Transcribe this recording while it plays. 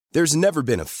There's never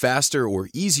been a faster or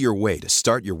easier way to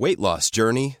start your weight loss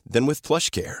journey than with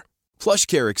PlushCare.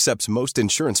 PlushCare accepts most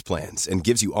insurance plans and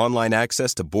gives you online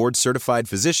access to board-certified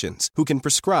physicians who can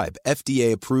prescribe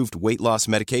FDA-approved weight loss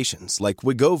medications like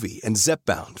Wegovy and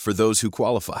Zepbound for those who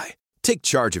qualify. Take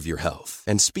charge of your health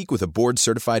and speak with a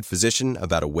board-certified physician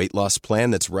about a weight loss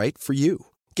plan that's right for you.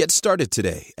 Get started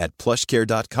today at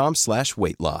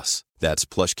plushcare.com/weight-loss. That's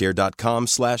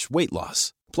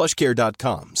plushcare.com/weight-loss.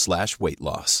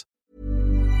 plushcare.com/weight-loss.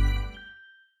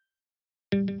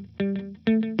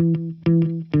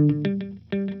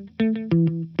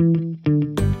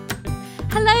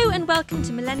 Hello and welcome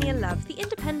to Millennial Love, the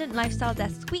Independent Lifestyle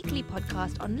Desk's weekly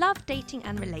podcast on love, dating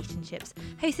and relationships,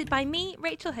 hosted by me,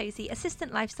 Rachel Hosey,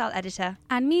 Assistant Lifestyle Editor.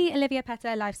 And me, Olivia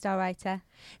Petter, Lifestyle Writer.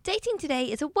 Dating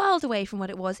today is a world away from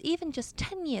what it was even just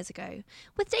 10 years ago.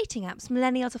 With dating apps,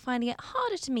 millennials are finding it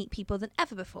harder to meet people than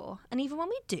ever before, and even when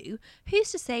we do, who's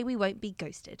to say we won't be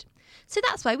ghosted? So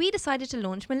that's why we decided to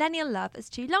launch Millennial Love as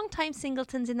two long-time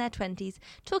singletons in their 20s,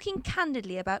 talking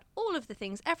candidly about all of the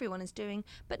things everyone is doing,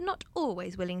 but not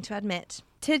always willing to admit.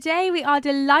 Today we are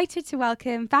delighted to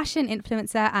welcome fashion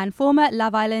influencer and former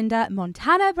Love Islander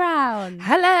Montana Brown.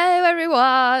 Hello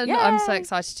everyone. Yay. I'm so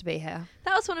excited to be here.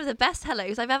 That was one of the best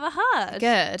hellos I've ever heard.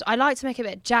 Good. I like to make it a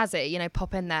bit jazzy,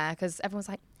 pop in there because everyone's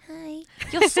like, hi.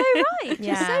 You're so right.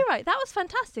 You're Yeah. so right. That was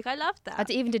fantastic. I loved that. I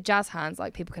even did jazz hands,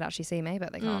 like people could actually see me,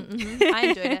 but they can't. Mm-hmm. I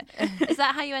enjoyed it. Is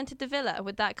that how you entered the villa,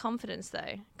 with that confidence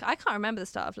though? I can't remember the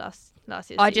start of last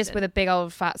year's I just season. with a big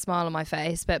old fat smile on my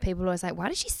face, but people are always like, why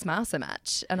does she smile so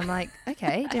much? And I'm like,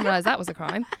 okay, didn't realise that was a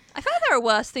crime. I feel like there are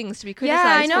worse things to be Yeah,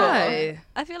 criticised I know. for.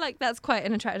 I feel like that's quite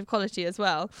an attractive quality as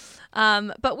well.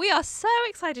 But we are so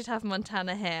excited to have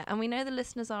Montana here, and we know the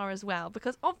listeners are as well,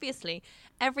 because obviously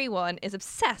everyone is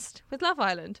obsessed with Love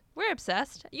Island. We're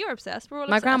obsessed. You're obsessed. We're all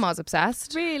My obsessed. grandma's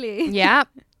obsessed. Really? Yeah.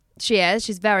 She is.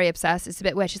 She's very obsessed. It's a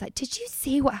bit weird. She's like, did you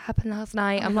see what happened last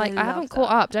night? I'm like, I haven't caught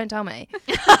up. Don't tell me.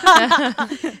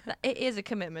 It is a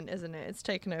commitment, isn't it? It's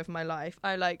taken over my life.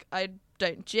 I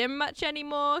don't gym much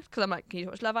anymore because I'm like, can you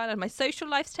watch Love Island? My social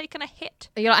life's taken a hit.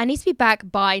 You're like, I need to be back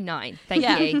by 9. Thank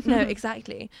you. No,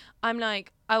 exactly. I'm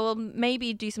like, I will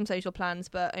maybe do some social plans,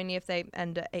 but only if they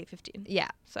end at 8:15. Yeah.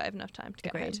 So I have enough time to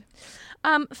get Agreed.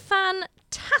 home.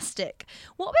 Fantastic.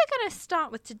 What we're going to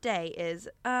start with today is,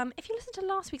 if you listened to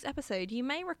last week's episode, you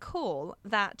may recall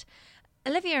that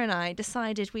Olivia and I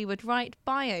decided we would write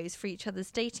bios for each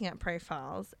other's dating app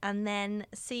profiles and then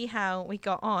see how we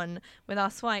got on with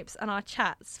our swipes and our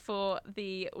chats for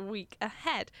the week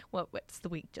ahead. Well, it's the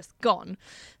week just gone.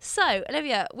 So,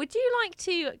 Olivia, would you like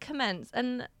to commence?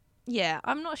 And yeah,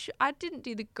 I'm not sure. I didn't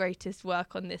do the greatest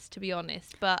work on this, to be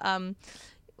honest. But why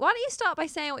don't you start by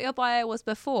saying what your bio was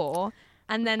before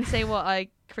and then say what I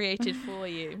created for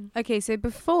you? Okay, so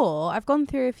before, I've gone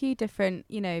through a few different,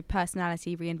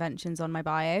 personality reinventions on my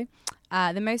bio.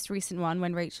 The most recent one,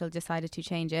 when Rachel decided to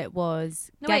change it, was...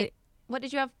 What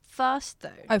did you have first, though?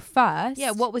 Oh, first?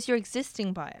 Yeah, what was your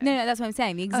existing bio? No, that's what I'm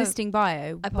saying. The existing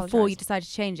bio, I before apologise. you decided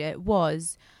to change it,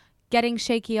 was getting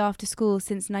shaky after school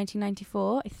since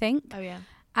 1994, I think. Oh, yeah.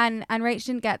 And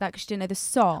Rachel didn't get that because she didn't know the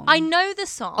song. I know the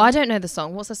song. I don't know the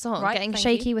song. What's the song? Right, Getting thank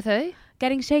shaky you. with who?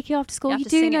 Getting shaky after school. You have You to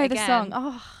do sing it know the again. song. Oh,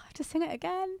 I have to sing it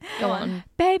again. Go on.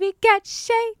 Baby, get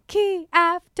shaky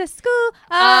after school.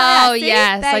 Oh, see?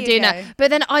 yes, There I you do go. know. But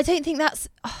then I don't think that's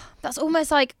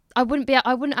almost like I wouldn't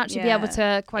actually be able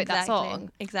to quote that Exactly.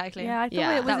 song. Exactly. Yeah, I thought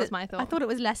Yeah, it was. that was my I thought. thought it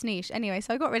was less niche. Anyway,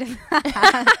 so I got rid of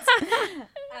that.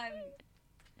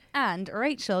 And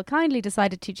Rachel kindly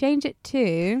decided to change it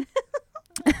to.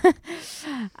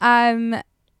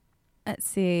 Let's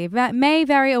see. May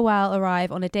very well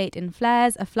arrive on a date in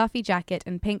flares, a fluffy jacket,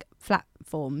 and pink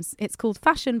platforms. It's called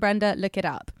Fashion Brenda. Look it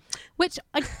up. Which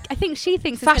I think she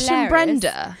thinks is Fashion hilarious.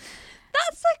 Brenda.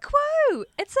 That's a quote.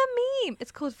 It's a meme.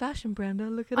 It's called Fashion Brenda.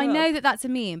 Look it I up. know that's a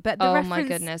meme, but the Oh reference... my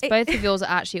goodness, both of yours are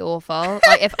actually awful.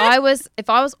 Like if I was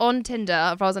on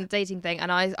Tinder, if I was on a dating thing,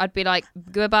 and I'd be like,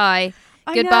 goodbye.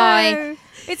 I Goodbye. know.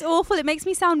 It's awful. It makes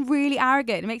me sound really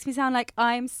arrogant. It makes me sound like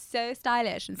I'm so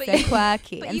stylish and so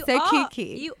quirky and so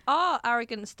kooky. You are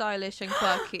arrogant, stylish, and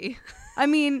quirky. I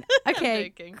mean, okay.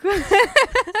 joking.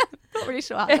 Not really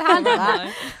sure how to handle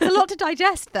that. There's a lot to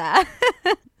digest there.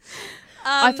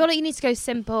 I feel like you need to go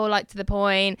simple, like to the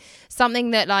point, something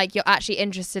that like you're actually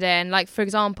interested in. Like for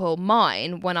example,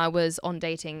 mine when I was on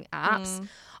dating apps,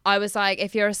 I was like,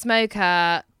 if you're a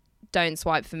smoker, don't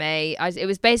swipe for me. It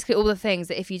was basically all the things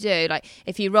that if you do, like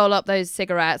if you roll up those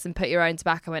cigarettes and put your own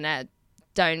tobacco in it,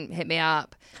 don't hit me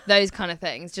up. Those kind of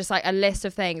things. Just like a list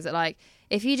of things that like,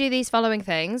 if you do these following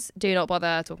things, do not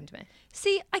bother talking to me.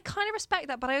 See, I kind of respect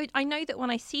that, but I know that when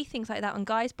I see things like that on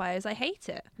guys' bios, I hate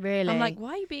it. Really? I'm like,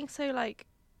 why are you being so like,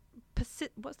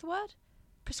 what's the word?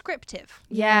 Prescriptive.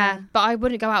 Yeah, but I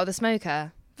wouldn't go out with a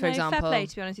smoker, for example. Fair play,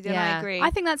 to be honest with you, and I agree. I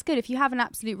think that's good. If you have an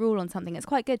absolute rule on something, it's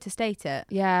quite good to state it.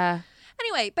 Yeah.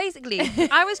 Anyway, basically,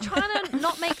 I was trying to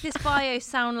not make this bio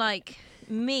sound like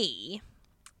me.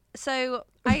 So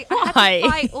I had to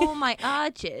fight all my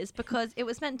urges because it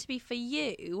was meant to be for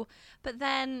you. But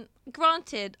then,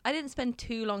 granted, I didn't spend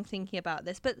too long thinking about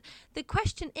this. But the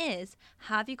question is,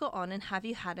 have you got on and have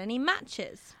you had any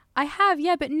matches? I have,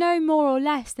 yeah, but no more or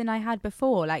less than I had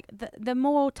before. Like, the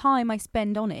more time I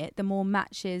spend on it, the more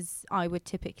matches I would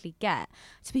typically get.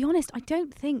 To be honest, I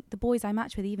don't think the boys I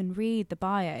match with even read the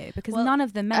bio because none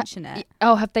of them mention it.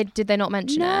 Oh, did they not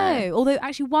mention it? No, although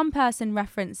actually one person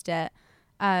referenced it.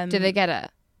 Did they get it?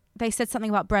 They said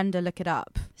something about Brenda, look it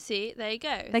up. See, there you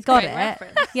go. They got it.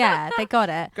 Yeah, they got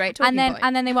it. Great talking point.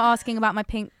 And then they were asking about my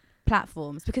pink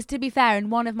platforms because, to be fair, in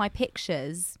one of my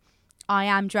pictures, I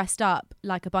am dressed up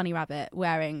like a bunny rabbit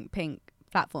wearing pink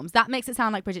platforms. That makes it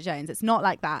sound like Bridget Jones. It's not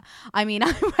like that. I mean,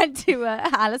 I went to a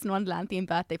Alice in Wonderland themed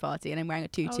birthday party and I'm wearing a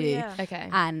tutu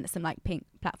and some like pink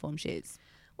platform shoes.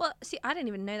 Well, see, I didn't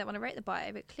even know that when I wrote the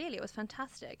bio, but clearly it was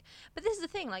fantastic. But this is the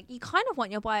thing, like, you kind of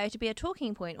want your bio to be a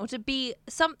talking point or to be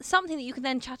something that you can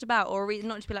then chat about or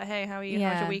not just be like, hey, how are you?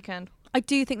 How's your weekend? I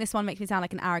do think this one makes me sound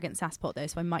like an arrogant sasspot, though,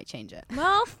 so I might change it.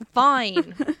 Well,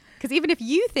 fine. Because even if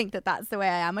you think that that's the way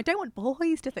I am, I don't want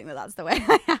boys to think that that's the way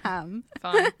I am.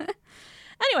 Fine.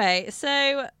 Anyway,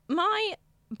 so my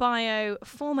bio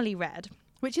formally read.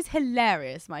 Which is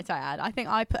hilarious, might I add. I think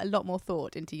I put a lot more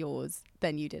thought into yours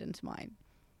than you did into mine.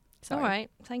 Sorry. All right.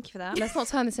 Thank you for that. Let's not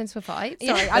turn this into a fight.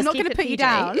 Sorry, I'm not going to put you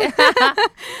down.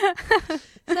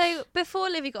 So before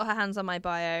Livy got her hands on my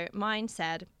bio, mine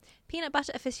said, peanut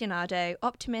butter aficionado,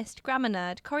 optimist, grammar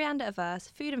nerd, coriander averse,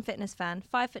 food and fitness fan,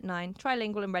 5'9",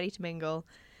 trilingual and ready to mingle.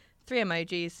 3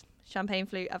 emojis, champagne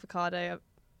flute, avocado,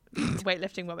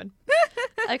 weightlifting woman.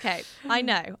 Okay, I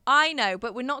know,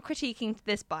 but we're not critiquing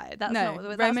this bio. That's not what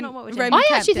we're doing. I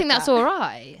actually think that's all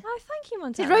right. Oh, thank you,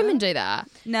 Montana. Did Roman do that?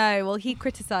 No, well, he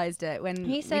criticised it when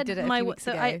he said we did it a few weeks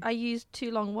ago. I used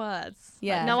too long words.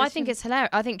 Yeah. No, I think it's hilarious.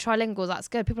 I think trilingual, that's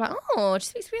good. People are like, oh, she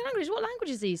speaks 3 languages. What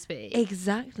languages do you speak?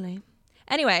 Exactly.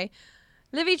 Anyway,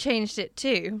 Livy changed it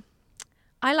too.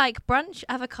 I like brunch,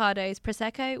 avocados,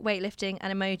 prosecco, weightlifting,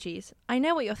 and emojis. I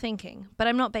know what you're thinking, but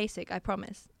I'm not basic, I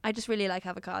promise. I just really like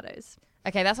avocados.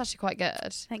 Okay, that's actually quite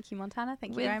good. Thank you, Montana.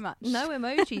 Thank you very much. No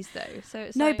emojis though, so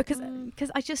it's no, like,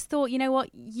 because I just thought, you know what,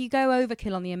 you go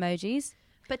overkill on the emojis.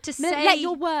 But to say let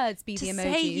your words be the emojis. To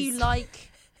say you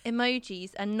like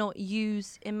emojis and not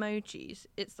use emojis,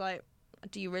 it's like,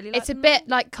 do you really like It's a bit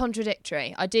like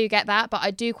contradictory. I do get that, but I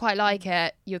do quite like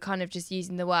it. You're kind of just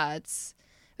using the words.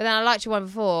 But then I liked your one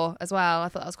before as well. I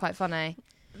thought that was quite funny.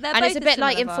 And it's a bit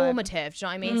like informative, do you know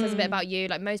what I mean? It says a bit about you.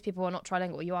 Like, most people are not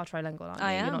trilingual. You are trilingual, aren't you?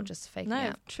 I am. You're not just faking it.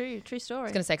 No, true story. I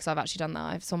was going to say, because I've actually done that.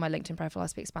 I saw my LinkedIn profile. I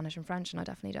speak Spanish and French, and I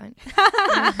definitely don't.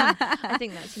 I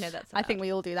think that's, that's I think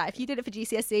we all do that. If you did it for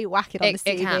GCSE, whack it on the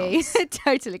CV. Counts. It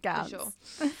totally counts.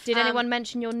 Sure. Did anyone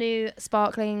mention your new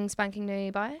sparkling, spanking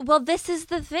new bio? Well, this is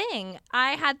the thing.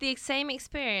 I had the same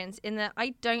experience in that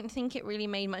I don't think it really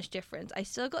made much difference. I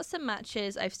still got some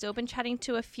matches. I've still been chatting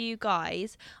to a few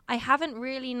guys. I haven't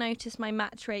really noticed my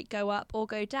match rate go up or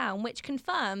go down, which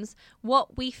confirms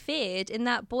what we feared in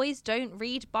that boys don't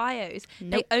read bios.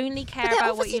 Nope. They only care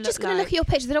about what you look just going to like. look at your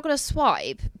picture. They're not going to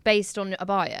swipe based on a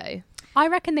bio. I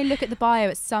reckon they look at the bio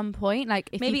at some point, like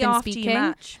if maybe you've been after speaking. you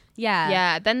match.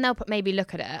 Yeah, then they'll maybe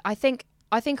look at it. I think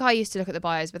I used to look at the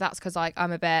bios, but that's because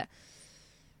I'm a bit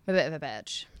of a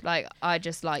bitch. Like, I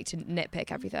just like to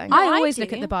nitpick everything. I always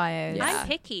look at the bios. Yeah. I'm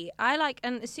picky. I like,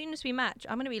 and as soon as we match,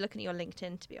 I'm going to be looking at your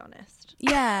LinkedIn, to be honest.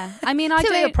 Yeah, I mean, I See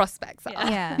what your don't. prospects are.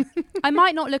 Yeah, I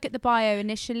might not look at the bio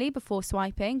initially before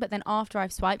swiping, but then after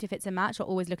I've swiped, if it's a match, I'll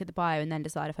always look at the bio and then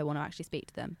decide if I want to actually speak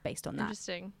to them based on that.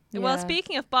 Interesting. Yeah. Well,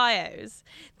 speaking of bios,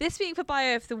 this week for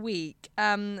Bio of the Week,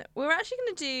 we're actually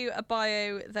going to do a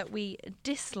bio that we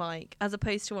dislike as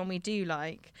opposed to one we do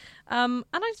like. And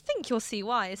I think you'll see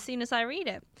why as soon as I read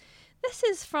it. This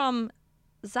is from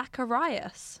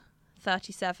Zacharias,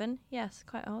 37. Yes,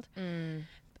 quite old.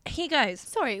 He goes,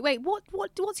 Sorry, wait.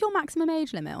 What's your maximum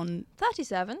age limit on?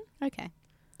 37. Okay,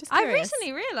 just I curious.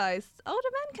 recently realised older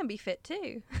men can be fit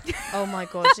too. Oh my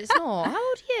god, it's not. How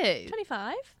old are you?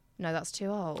 25. No, that's too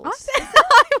old. I was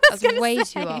That's gonna way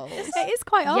say, too old. It is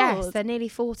quite old. Yes, they're nearly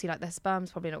 40. Like, their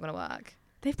sperm's probably not going to work.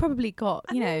 They've probably got,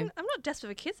 you know. I'm not desperate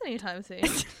for kids anytime soon.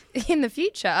 In the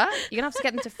future, you're gonna have to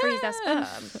get them to freeze their sperm.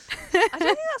 I don't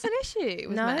think that's an issue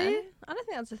with No? men. I don't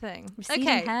think that's a thing. Receding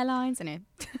Okay. hairlines, I know.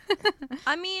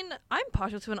 I mean, I'm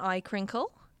partial to an eye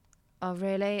crinkle. Oh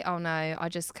really? Oh no, I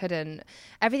just couldn't.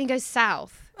 Everything goes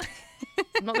south.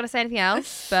 I'm not gonna say anything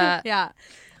else, but Yeah.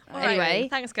 All right, Anyway.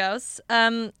 thanks, girls.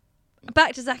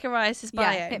 Back to Zacharias' bio.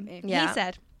 Yeah, hit me. Yeah. He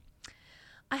said,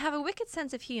 "I have a wicked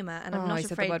sense of humour, and I'm Oh, not he said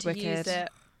the afraid word to use wicked. it."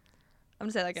 I'm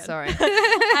gonna say that again. sorry.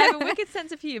 I have a wicked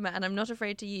sense of humour, and I'm not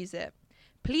afraid to use it.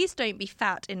 Please don't be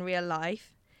fat in real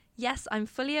life. Yes, I'm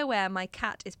fully aware my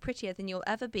cat is prettier than you'll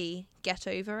ever be. Get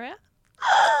over it."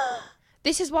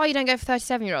 This is why you don't go for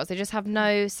 37-year-olds. They just have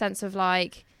no sense of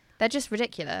like. They're just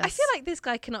ridiculous. I feel like this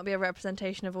guy cannot be a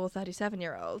representation of all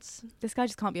 37-year-olds. This guy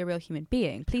just can't be a real human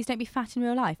being. Please don't be fat in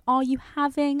real life. Are you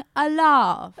having a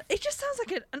laugh? It just sounds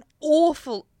like an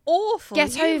awful, awful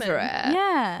get human. over it.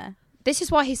 Yeah. This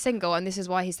is why he's single, and this is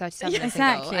why he's 37 and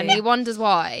Exactly. single, and he wonders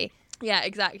why. Yeah,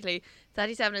 exactly.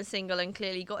 37 and single, and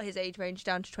clearly got his age range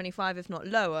down to 25, if not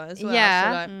lower, as well.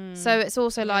 Yeah. So, like, So it's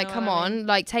also like, know come what I on,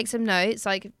 like take some notes,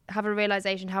 like have a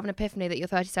realization, have an epiphany that you're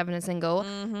 37 and single.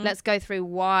 Let's go through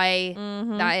why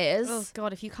that is. Oh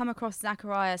God, if you come across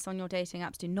Zacharias on your dating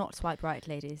apps, do not swipe right,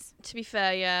 ladies. to be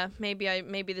fair, yeah,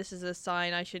 maybe this is a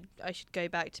sign I should go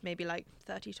back to maybe like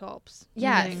 30 tops.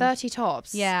 Yeah, 30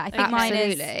 tops. Yeah, I think mine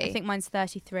is. Absolutely. I think mine's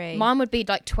 33. Mine would be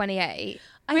like 28,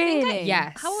 I think Really?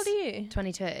 Yes. How old are you?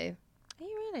 22. Are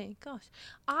you really? Gosh,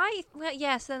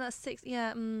 so then that's 6.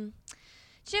 Yeah. Do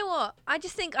you know what? I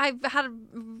just think I've had a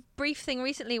brief thing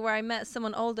recently where I met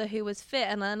someone older who was fit,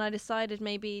 and then I decided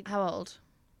maybe How old?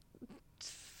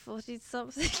 40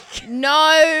 something.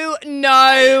 No. It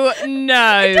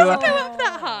doesn't go up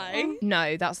that high.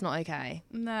 No, that's not okay.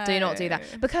 No. Do not do that.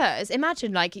 Because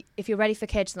imagine like if you're ready for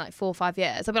kids in like 4 or 5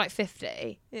 years, I'll be like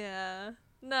 50. Yeah.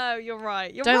 No, you're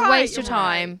right. Don't waste your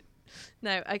time.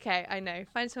 No, okay, I know.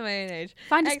 Find someone my own age.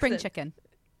 Find a spring Excellent. chicken.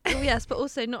 Oh, yes, but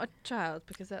also not a child,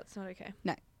 because that's not okay.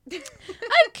 No.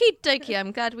 Okie dokie,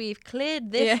 I'm glad we've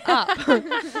cleared this up.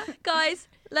 Guys,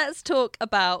 let's talk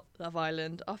about Love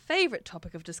Island, our favourite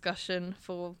topic of discussion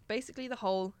for basically the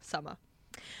whole summer.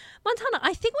 Montana,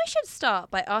 I think we should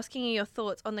start by asking you your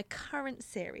thoughts on the current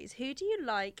series. Who do you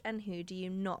like and who do you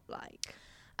not like?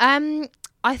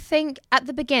 I think at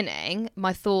the beginning,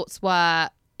 my thoughts were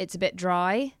it's a bit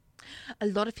dry. A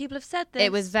lot of people have said this.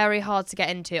 It was very hard to get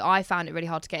into. I found it really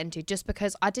hard to get into just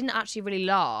because I didn't actually really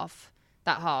laugh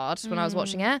that hard when I was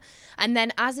watching it. And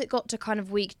then as it got to kind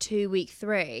of week 2, week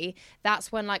 3,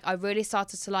 that's when like I really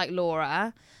started to like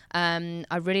Laura.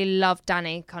 I really loved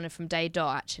Danny kind of from day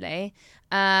dot actually.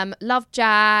 Loved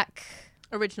Jack.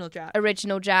 Original Jack.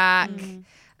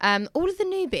 All of the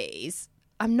newbies,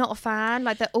 I'm not a fan.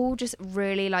 Like they're all just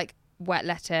really like wet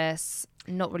lettuce,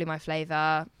 not really my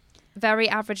flavour. Very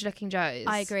average looking Joes.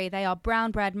 I agree. They are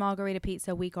brown bread, margarita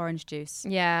pizza, weak orange juice.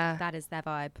 Yeah. That is their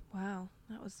vibe. Wow,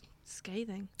 that was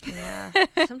scathing. Yeah.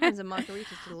 Sometimes a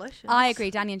margarita's delicious. I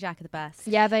agree. Danny and Jack are the best.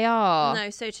 Yeah, they are. No,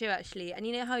 so too actually. And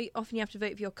you know how often you have to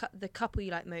vote for your the couple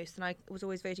you like most, and I was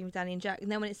always voting for Danny and Jack. And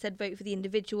then when it said vote for the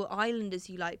individual islanders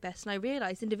you like best, and I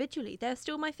realised individually they're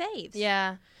still my faves.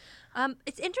 Yeah.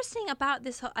 It's interesting about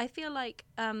this. I feel like,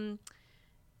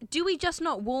 do we just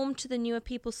not warm to the newer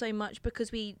people so much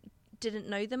because we didn't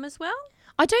know them as well?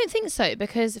 I don't think so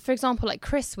because, for example, like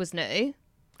Chris was new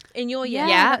In your year,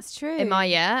 Yeah, that's true. in my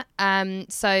year.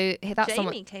 So that's Jamie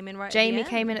someone. came in right. Jamie at the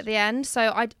came in end. at the end.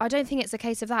 So I don't think it's a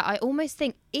case of that. I almost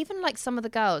think even like some of the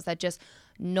girls, they're just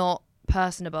not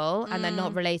personable and they're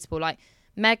not relatable. Like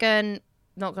Megan,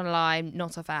 not gonna lie,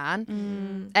 not a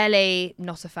fan. Ellie,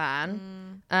 not a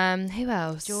fan. Who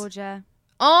else? Georgia.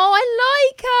 Oh,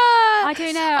 I like her. I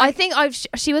don't know. I think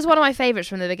she was one of my favourites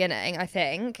from the beginning, I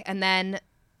think. And then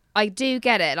I do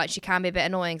get it. Like, she can be a bit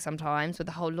annoying sometimes with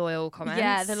the whole loyal comments.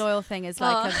 Yeah, the loyal thing is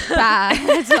like a bad.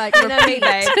 It's like You know me, repeat.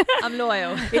 babe. I'm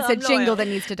loyal. It's a jingle that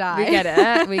needs to die. We get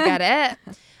it. We get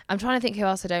it. I'm trying to think who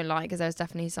else I don't like because there's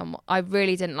definitely some. I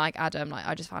really didn't like Adam. Like,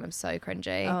 I just found him so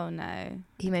cringy. Oh no.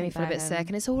 He made me Think feel a bit about sick. him.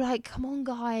 And it's all like, come on,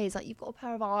 guys. Like, you've got a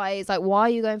pair of eyes. Like, why are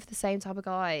you going for the same type of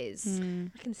guys?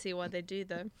 I can see why they do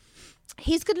though.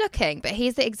 He's good looking, but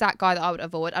he's the exact guy that I would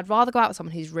avoid. I'd rather go out with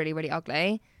someone who's really, really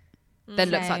ugly than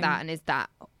looks like Same. that and is that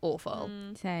awful.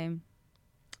 Same.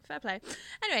 Fair play.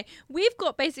 Anyway, we've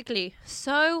got basically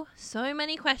so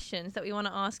many questions that we want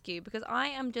to ask you because I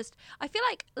feel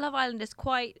like Love Island is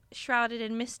quite shrouded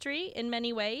in mystery in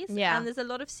many ways. Yeah. And there's a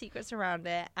lot of secrets around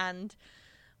it, and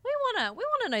we wanna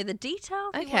know the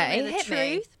details. We wanna Okay, know the hit me.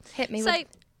 truth. Hit me So with...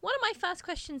 one of my first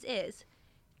questions is,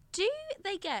 do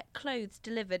they get clothes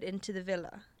delivered into the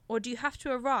villa, or do you have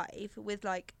to arrive with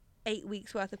like 8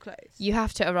 weeks worth of clothes? You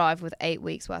have to arrive with 8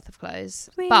 weeks worth of clothes.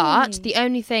 Really? But the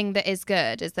only thing that is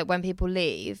good is that when people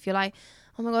leave, you're like,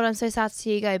 oh my God, I'm so sad to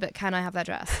see you go, but can I have that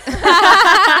dress?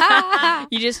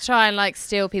 You just try and like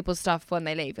steal people's stuff when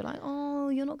they leave. You're like, oh,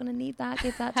 you're not going to need that.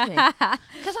 Give that to me.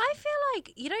 Because I feel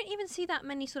like you don't even see that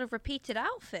many sort of repeated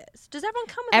outfits. Does everyone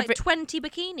come with like 20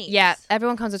 bikinis? Yeah,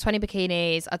 everyone comes with 20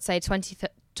 bikinis. I'd say 20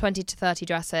 to 30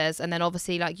 dresses. And then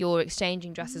obviously like you're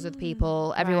exchanging dresses with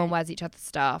people. Everyone right. wears each other's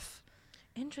stuff.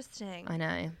 Interesting. I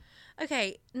know.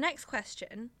 Okay, next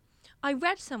question. I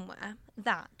read somewhere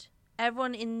that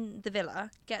everyone in the villa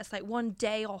gets like 1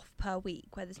 day off per week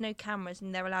where there's no cameras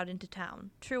and they're allowed into town.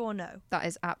 True or no? That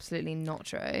is absolutely not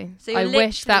true. So I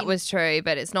wish that was true,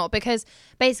 but it's not, because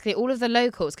basically all of the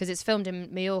locals, because it's filmed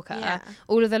in Mallorca,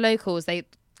 all of the locals, they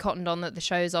cottoned on that the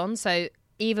show's on. So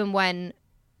even when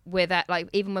we're there, like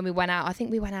even when we went out, I think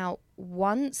we went out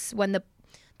once when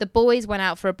the boys went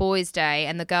out for a boys' day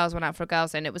and the girls went out for a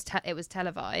girls' day, and it was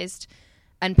televised.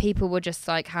 And people were just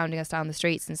like hounding us down the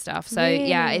streets and stuff. So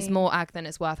yeah, it's more ag than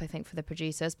it's worth, I think, for the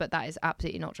producers. But that is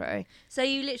absolutely not true. So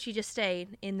you literally just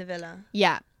stayed in the villa?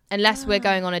 Yeah, unless we're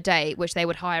going on a date, which they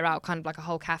would hire out kind of like a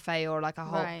whole cafe or like a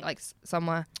whole like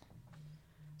somewhere.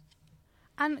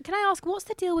 And can I ask, what's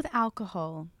the deal with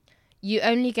alcohol? You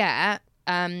only get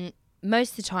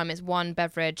most of the time it's one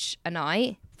beverage a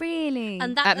night. Really?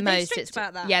 And that, are they strict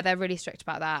about that? Yeah, they're really strict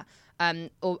about that.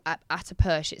 Or at a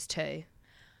push, it's 2.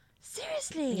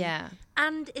 Seriously? Yeah.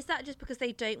 And is that just because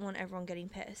they don't want everyone getting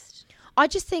pissed? I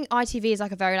just think ITV is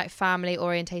like a very like family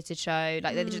orientated show.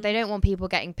 Like they don't want people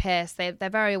getting pissed. They're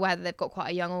very aware that they've got quite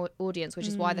a young audience, which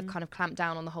is why they've kind of clamped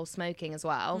down on the whole smoking as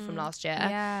well from last year.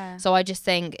 Yeah. So I just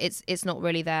think it's not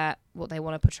really what they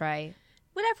want to portray.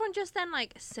 Would everyone just then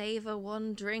like savor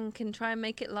one drink and try and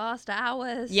make it last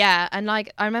hours? Yeah, and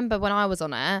like I remember when I was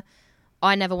on it,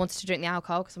 I never wanted to drink the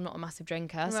alcohol because I'm not a massive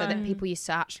drinker. So that people used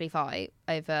to actually fight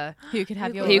over Who could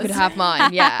have yours? who could have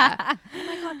mine. Yeah. Oh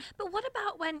my God. But what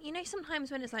about when, you know,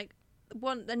 sometimes when it's like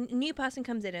a new person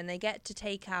comes in and they get to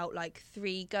take out like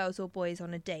 3 girls or boys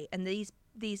on a date, and these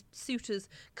suitors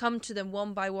come to them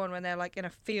one by one when they're like in a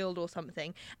field or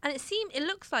something, and it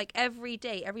looks like every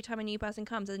day, every time a new person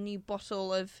comes, a new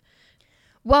bottle of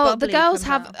Well, the bubbly girls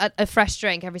come have a fresh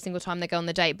drink every single time they go on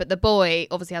the date, but the boy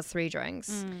obviously has 3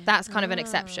 drinks. That's kind of an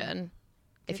exception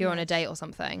if you're on a date or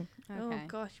something. Oh Okay.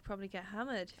 gosh, you probably get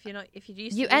hammered if you do.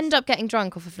 You end up getting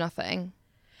drunk off of nothing.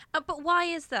 But why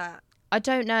is that? I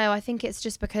don't know. I think it's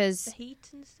just because The heat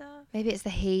and stuff. maybe it's the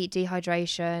heat,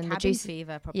 dehydration, the Cabin juice.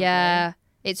 fever, probably. Yeah,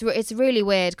 it's a really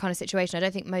weird kind of situation. I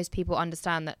don't think most people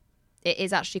understand that it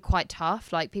is actually quite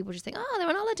tough. Like people just think, oh, they're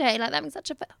on holiday, like they're having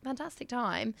such a fantastic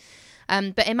time.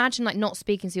 But imagine like not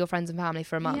speaking to your friends and family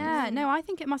for a month. Yeah, no, I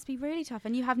think it must be really tough,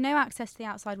 and you have no access to the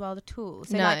outside world at all.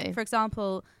 So, No. like, for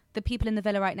example, the people in the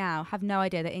villa right now have no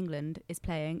idea that England is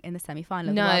playing in the semi-final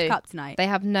of No. the World Cup tonight. They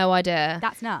have no idea.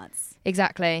 That's nuts.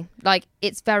 Exactly. Like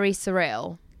it's very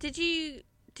surreal. Did you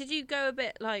go a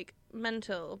bit like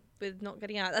mental with not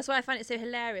getting out? That's why I find it so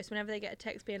hilarious whenever they get a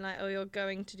text being like, oh, you're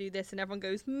going to do this, and everyone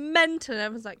goes mental, and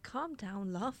everyone's like, calm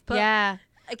down, love. But yeah.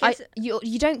 I guess You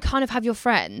don't kind of have your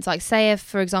friends. Like say if,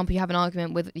 for example, you have an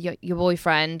argument with your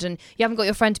boyfriend and you haven't got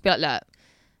your friend to be like, look,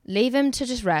 leave him to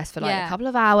just rest for like a couple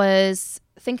of hours,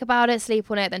 think about it, sleep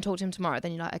on it, then talk to him tomorrow.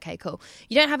 Then you're like, okay, cool.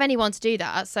 You don't have anyone to do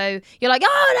that. So you're like,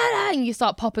 oh, no, and you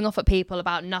start popping off at people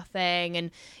about nothing.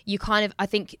 And you kind of, I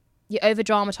think you over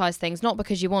dramatize things, not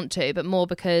because you want to, but more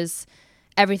because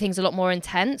everything's a lot more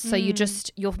intense. So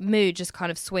your mood just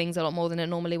kind of swings a lot more than it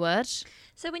normally would.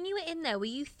 So when you were in there, were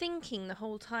you thinking the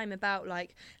whole time about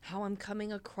like how I'm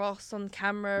coming across on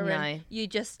camera? No. And you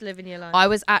just living your life? I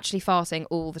was actually farting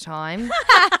all the time.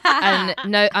 And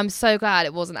no, I'm so glad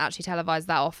it wasn't actually televised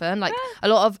that often. Like a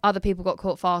lot of other people got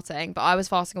caught farting, but I was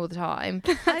farting all the time.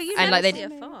 Oh, you and never like see a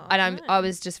fart. And I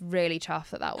was just really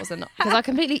chuffed that wasn't, because I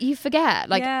completely, you forget,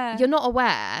 like you're not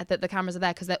aware that the cameras are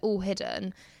there because they're all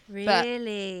hidden.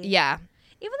 Really? Yeah.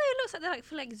 Even though it looks like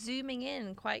they're like zooming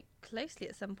in quite closely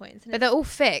at some points. But they're all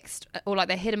fixed, or like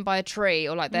they're hidden by a tree,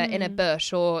 or like they're in a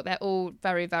bush, or they're all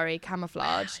very, very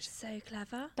camouflaged. So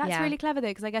clever. That's really clever though,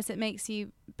 because I guess it makes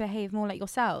you behave more like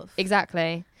yourself.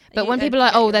 Exactly. But You when people are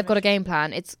like, forget oh, your they've got a image. game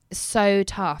plan, it's so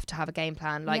tough to have a game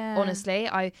plan. Like, Yeah. honestly,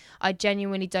 I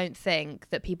genuinely don't think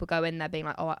that people go in there being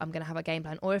like, oh, I'm going to have a game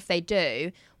plan. Or if they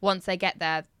do, once they get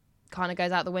there, kind of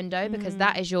goes out the window, because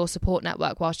that is your support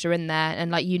network whilst you're in there. And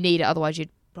like, you need it. Otherwise, you'd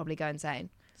probably go insane.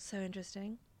 So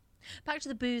interesting. Back to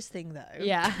the booze thing though.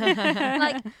 Yeah.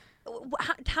 Like,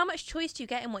 how much choice do you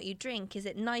get in what you drink? Is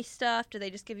it nice stuff? Do they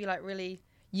just give you like really?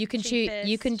 You can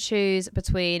Cheapest. choose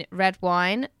between red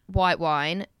wine, white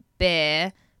wine,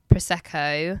 beer,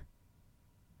 prosecco.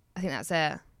 I I think that's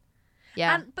it.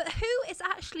 Yeah. But who is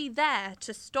actually there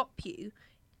to stop you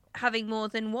having more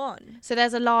than one? So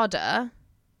there's a larder.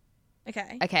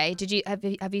 Okay.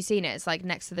 Have you seen it? It's like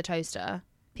next to the toaster.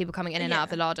 People coming in and out of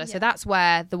the larder. Yeah. So that's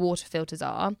where the water filters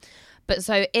are. But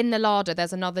so in the larder,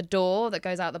 there's another door that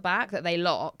goes out the back that they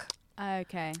lock.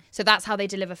 Okay. So that's how they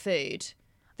deliver food.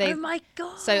 Oh my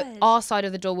God. So our side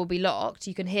of the door will be locked.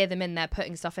 You can hear them in there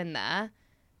putting stuff in there.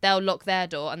 They'll lock their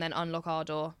door and then unlock our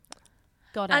door.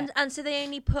 Got it. And so they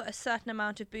only put a certain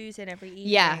amount of booze in every evening.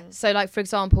 Yeah. So like, for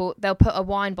example, they'll put a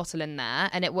wine bottle in there,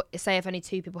 and say if only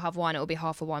 2 people have wine, it will be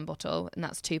half a wine bottle, and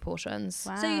that's 2 portions.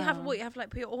 Wow. So you have to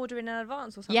like put your order in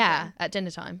advance or something? Yeah, at dinner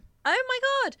time. Oh my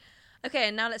God. Okay,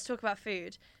 and now let's talk about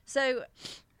food. So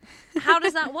how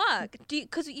does that work?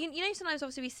 Because you know, sometimes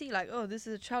obviously we see like, oh, this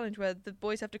is a challenge where the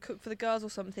boys have to cook for the girls or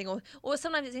something, or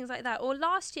sometimes it's things like that. Or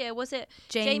last year, was it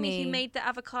Jamie who made the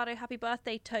avocado happy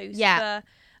birthday toast? Yeah.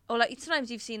 Or like sometimes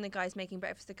you've seen the guys making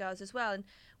breakfast for the girls as well. And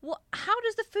how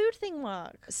does the food thing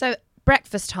work? So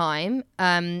breakfast time,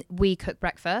 we cook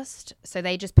breakfast. So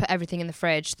they just put everything in the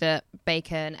fridge: the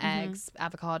bacon, eggs,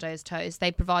 avocados, toast.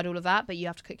 They provide all of that, but you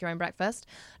have to cook your own breakfast.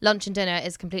 Lunch and dinner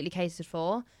is completely catered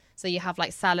for. So you have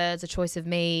like salads, a choice of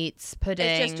meats, pudding.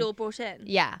 It's just all brought in.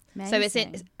 Yeah. So it's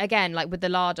Amazing. again like with the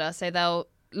larder. So they'll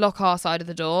lock our side of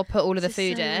the door, put all of the This is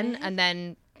food so in, weird. and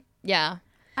then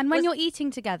And when you're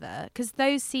eating together, because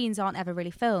those scenes aren't ever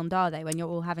really filmed, are they? When you're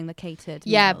all having the catered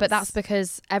Yeah, meals? but that's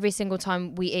because every single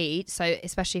time we eat, so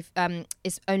especially if,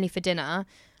 it's only for dinner,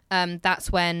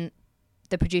 that's when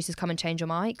the producers come and change your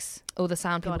mics. All the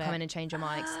sound people Got come it. in and change your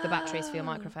mics, the batteries for your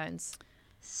microphones.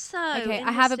 So Okay,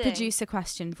 I have a interesting. producer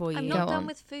question for you. I'm Go not done on.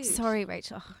 with food. Sorry,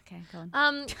 Rachel. Oh, okay, go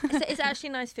on. It's actually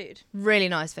nice food. Really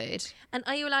nice food. And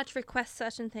are you allowed to request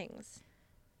certain things?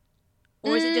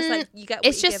 Or is it just like you get what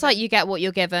It's you're just given? like you get what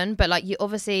you're given, but like you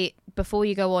obviously, before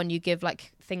you go on, you give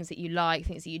like things that you like,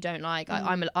 things that you don't like.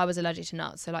 I was allergic to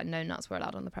nuts, so like no nuts were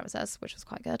allowed on the premises, which was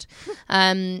quite good.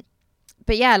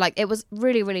 But yeah, like it was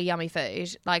really, really yummy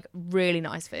food, like really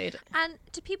nice food. And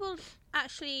do people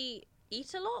actually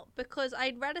eat a lot? Because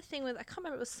I'd read a thing with, I can't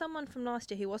remember, it was someone from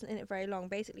last year who wasn't in it very long,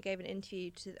 basically gave an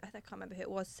interview to, I can't remember who it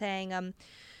was, saying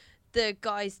the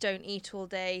guys don't eat all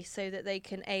day so that they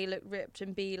can A, look ripped,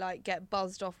 and B, like get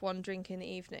buzzed off one drink in the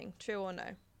evening. True or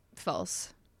no?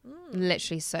 False.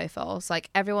 Literally so false. Like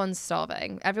everyone's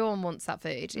starving. Everyone wants that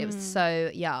food. It was so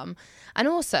yum. And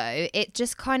also it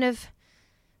just kind of,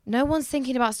 no one's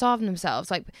thinking about starving themselves.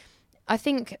 Like I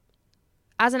think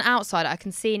as an outsider, I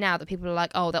can see now that people are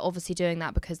like, oh, they're obviously doing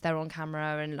that because they're on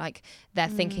camera and like they're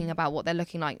thinking about what they're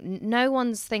looking like. No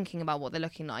one's thinking about what they're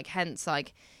looking like. Hence,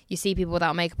 like you see people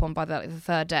without makeup on by the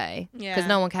 3rd day because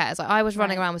no one cares. Like I was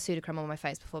running around with Sudocreme on my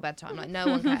face before bedtime. Like no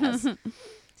one cares.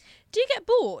 Do you get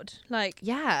bored? Like,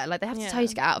 Yeah, like they have to tell you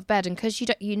to get out of bed, and because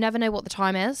you never know what the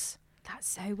time is. That's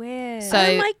so weird. So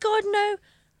oh my God, no.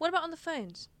 What about on the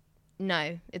phones?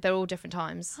 No, they're all different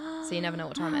times, so you never know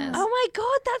what time it is. Oh my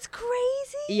God, that's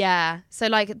crazy. Yeah, so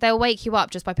like they'll wake you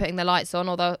up just by putting the lights on,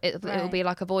 or it'll Right. be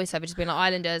like a voiceover, just being like,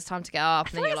 "Islanders, time to get up," I and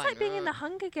feel then like you're it's like being in the "Ugh."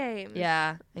 Hunger Games.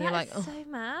 Yeah, and you're That like, is oh. so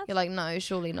mad. You're like, no,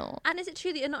 surely not. And is it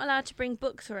true that you're not allowed to bring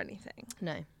books or anything?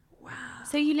 No.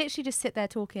 So you literally just sit there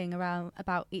talking around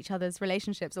about each other's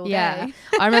relationships all Yeah, day.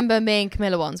 I remember me and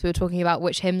Camilla once we were talking about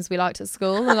which hymns we liked at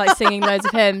school and like singing loads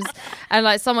of hymns, and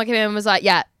like someone came in and was like,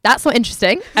 "Yeah, that's not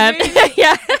interesting."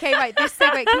 Yeah. Okay, right. This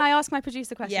segue. Can I ask my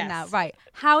producer question Yes. now? Right.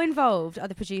 How involved are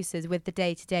the producers with the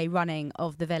day-to-day running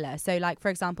of the villa? So, like, for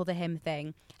example, the hymn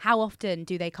thing. How often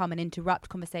do they come and interrupt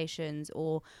conversations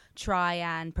or try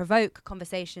and provoke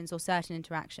conversations or certain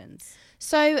interactions?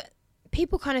 So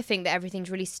people kind of think that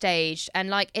everything's really staged, and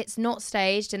like it's not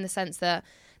staged in the sense that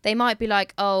they might be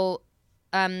like, oh,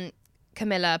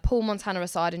 Camilla, pull Montana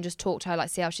aside and just talk to her, like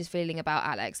see how she's feeling about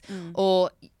Alex. Or,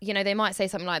 you know, they might say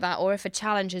something like that. Or if a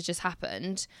challenge has just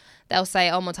happened, they'll say,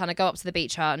 oh, Montana, go up to the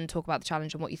beach hut and talk about the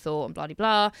challenge and what you thought and blah, blah,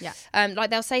 blah. Yeah. Like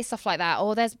they'll say stuff like that.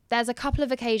 Or there's a couple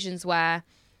of occasions where,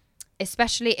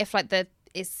 especially if like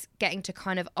it's getting to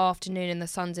kind of afternoon and the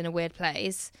sun's in a weird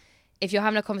place, if you're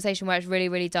having a conversation where it's really,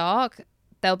 really dark,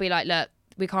 they'll be like, look,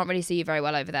 we can't really see you very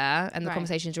well over there, and the Right.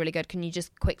 conversation's really good. Can you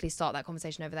just quickly start that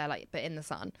conversation over there, like, but in the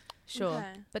sun? Sure. Okay.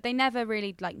 But they never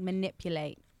really, like,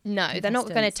 manipulate. No, they're not going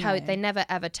to Contestants, tell. no. They never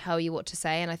ever tell you what to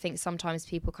say, and I think sometimes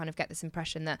people kind of get this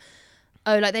impression that,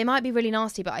 oh, like they might be really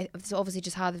nasty, but it's obviously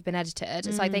just how they've been edited.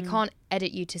 It's like they can't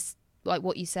edit you to like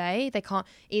what you say. They can't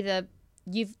either.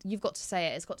 You've got to say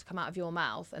it. It's got to come out of your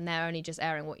mouth, and they're only just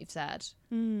airing what you've said.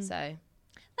 So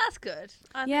That's good.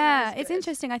 I think Yeah, that's it's good.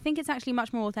 interesting. I think it's actually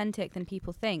much more authentic than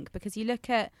people think, because you look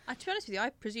at... To be honest with you, I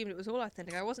presumed it was all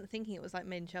authentic. I wasn't thinking it was like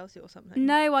made in Chelsea or something.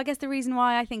 No, I guess the reason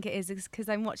why I think it is because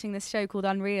I'm watching this show called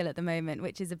Unreal at the moment,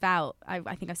 which is about, I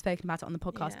think I've spoken about it on the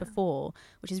podcast before,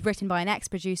 which is written by an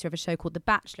ex-producer of a show called The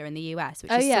Bachelor in the US,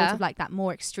 which is sort of like that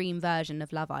more extreme version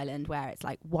of Love Island, where it's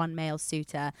like one male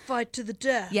suitor. Fight to the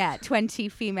death. Yeah, 20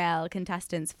 female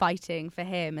contestants fighting for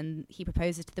him, and he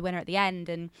proposes to the winner at the end.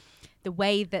 And the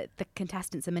way that the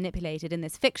contestants are manipulated in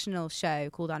this fictional show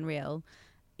called Unreal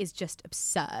is just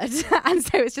absurd. And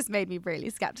so it's just made me really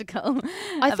skeptical.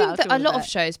 I think about that all a lot it. of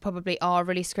shows probably are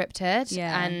really scripted.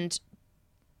 Yeah. And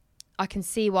I can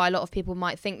see why a lot of people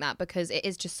might think that, because it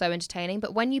is just so entertaining.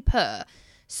 But when you put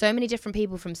so many different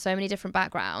people from so many different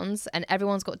backgrounds and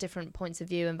everyone's got different points of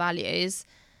view and values,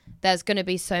 there's going to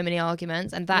be so many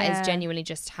arguments, and that is genuinely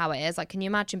just how it is. Like, can you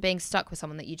imagine being stuck with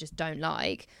someone that you just don't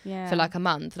like for like a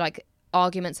month? Like,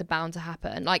 arguments are bound to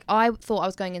happen. Like, I thought I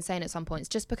was going insane at some points,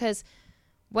 just because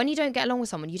when you don't get along with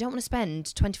someone, you don't want to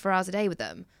spend 24 hours a day with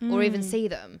them or even see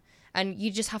them, and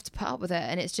you just have to put up with it.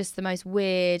 And it's just the most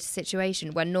weird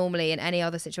situation, when normally in any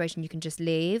other situation you can just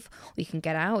leave, or you can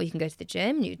get out, or you can go to the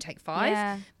gym and you take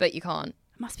 5, but you can't.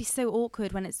 It must be so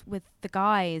awkward when it's with the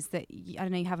guys that I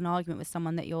don't know, you have an argument with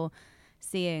someone that you're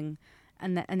seeing,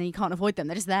 and then you can't avoid them.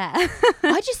 They're just there.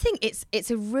 I just think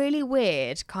it's a really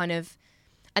weird kind of,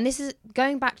 and this is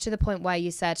going back to the point where you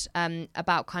said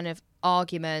about kind of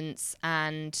arguments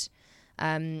and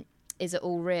is it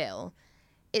all real?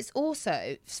 It's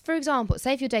also, for example,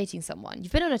 say if you're dating someone,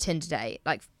 you've been on a Tinder date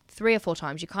like 3 or 4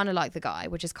 times, you kind of like the guy,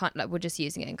 which is kind of like, we're just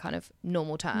using it in kind of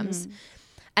normal terms,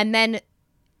 and then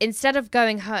instead of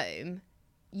going home,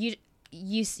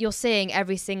 you're seeing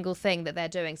every single thing that they're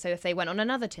doing. So if they went on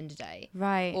another Tinder date,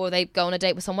 Right. or they go on a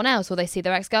date with someone else, or they see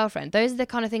their ex-girlfriend, those are the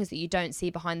kind of things that you don't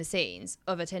see behind the scenes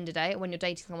of a Tinder date when you're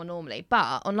dating someone normally.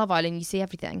 But on Love Island, you see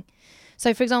everything.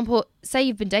 So for example, say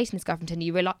you've been dating this guy from Tinder,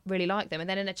 you really like them, and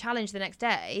then in a challenge the next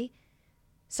day,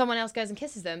 someone else goes and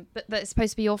kisses them, but it's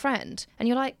supposed to be your friend, and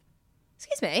you're like,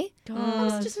 excuse me, I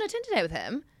was just on a Tinder date with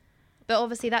him. But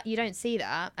obviously that you don't see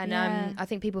that, and I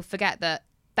think people forget that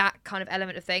kind of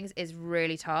element of things is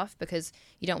really tough, because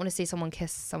you don't want to see someone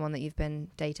kiss someone that you've been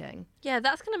dating. Yeah,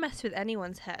 that's going to mess with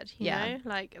anyone's head, you know?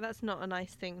 Like, that's not a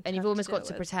nice thing. And you've almost got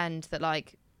to pretend that,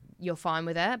 like, you're fine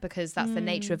with it, because that's the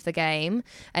nature of the game,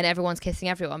 and everyone's kissing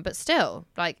everyone. But still,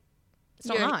 like, it's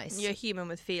not nice. You're human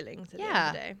with feelings at the end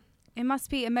of the day. It must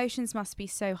be, emotions must be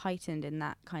so heightened in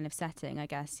that kind of setting, I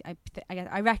guess.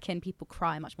 I reckon people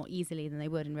cry much more easily than they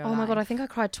would in real life. Oh my God, I think I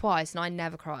cried twice, and I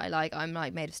never cry. Like, I'm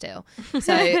like made of steel.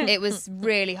 So it was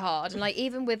really hard. And like,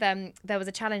 even with there was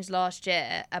a challenge last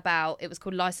year it was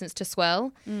called License to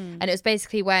Swell, and it was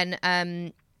basically when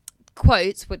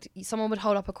someone would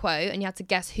hold up a quote and you had to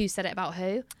guess who said it about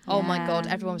who. Oh my God,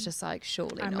 everyone was just like,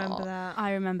 surely not.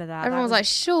 I remember that. Everyone was like,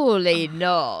 surely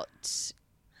not.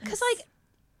 Because like,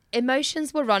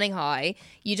 emotions were running high.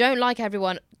 You don't like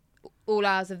everyone all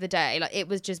hours of the day. Like, it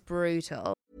was just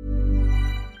brutal.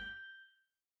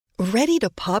 Ready to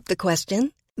pop the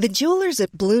question? The jewelers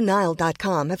at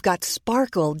BlueNile.com have got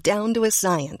sparkle down to a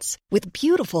science with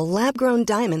beautiful lab-grown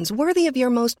diamonds worthy of your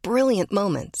most brilliant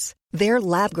moments. Their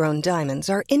lab-grown diamonds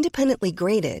are independently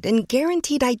graded and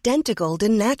guaranteed identical to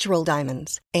natural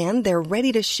diamonds, and they're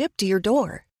ready to ship to your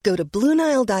door. Go to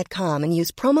BlueNile.com and use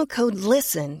promo code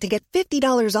LISTEN to get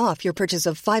 $50 off your purchase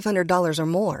of $500 or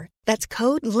more. That's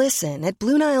code LISTEN at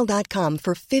BlueNile.com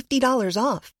for $50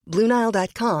 off.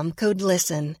 BlueNile.com, code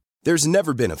LISTEN. There's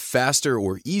never been a faster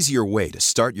or easier way to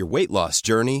start your weight loss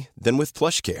journey than with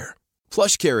PlushCare.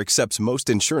 PlushCare accepts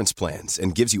most insurance plans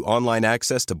and gives you online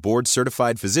access to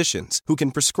board-certified physicians who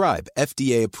can prescribe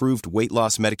FDA-approved weight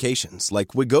loss medications like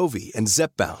Wegovy and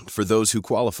Zepbound for those who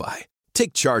qualify.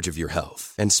 Take charge of your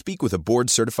health and speak with a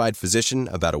board-certified physician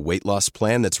about a weight loss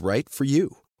plan that's right for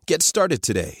you. Get started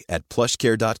today at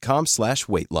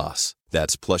plushcare.com/weight loss.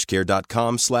 That's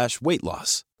plushcare.com/weight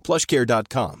loss.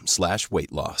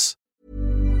 plushcare.com/weight loss.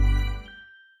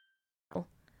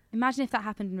 Imagine if that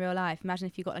happened in real life. Imagine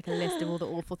if you got like a list of all the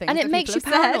awful things. And it that makes you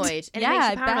people have said. paranoid. And it makes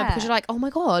you paranoid because you're like, oh my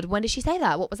God, when did she say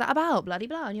that? What was that about? Bloody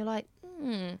blah. And you're like,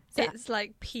 It's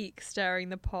like peak stirring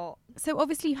the pot. So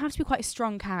obviously you have to be quite a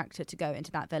strong character to go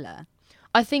into that villa.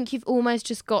 I think you've almost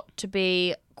just got to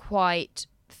be quite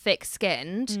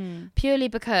thick-skinned, purely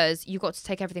because you've got to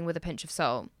take everything with a pinch of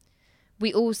salt.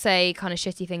 We all say kind of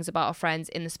shitty things about our friends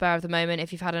in the spur of the moment.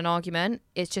 If you've had an argument,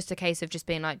 it's just a case of just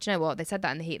being like, do you know what? They said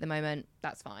that in the heat of the moment.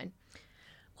 That's fine.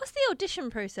 What's the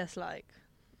audition process like?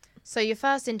 So your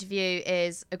first interview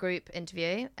is a group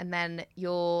interview, and then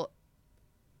you're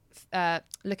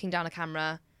looking down a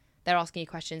camera, they're asking you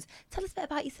questions. Tell us a bit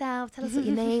about yourself. Tell us what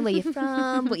your name, where you're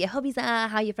from, what your hobbies are,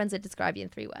 how your friends would describe you in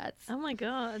 3 words. Oh my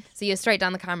God. So you're straight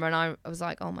down the camera, and I was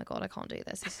like, oh my God, I can't do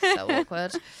this. This is so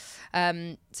awkward.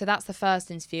 So that's the first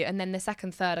interview. And then the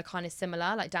second, third are kind of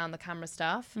similar, like down the camera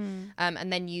stuff.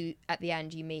 And then you, at the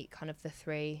end, you meet kind of the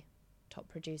 3 top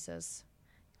producers.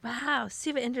 Wow,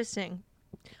 super interesting.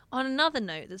 On another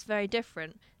note that's very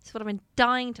different, so what I've been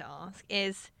dying to ask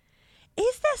is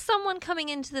there someone coming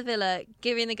into the villa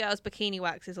giving the girls bikini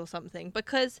waxes or something?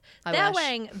 Because they're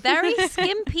wearing very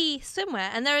skimpy swimwear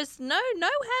and there is no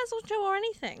hairs or show or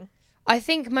anything. I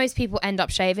think most people end up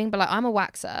shaving, but like I'm a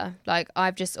waxer. Like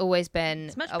I've just always been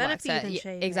It's much a better waxer. for you than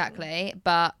shaving. Exactly.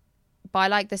 But by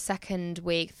like the second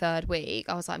week, third week,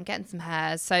 I was like, I'm getting some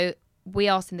hairs. So we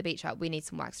asked in the beach hut, we need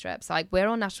some wax strips. Like we're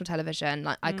on national television.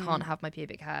 Like I can't have my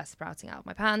pubic hair sprouting out of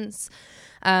my pants.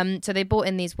 So they bought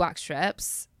in these wax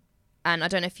strips. And I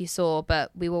don't know if you saw, but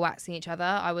we were waxing each other.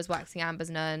 I was waxing Amber's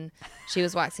nun. She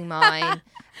was waxing mine.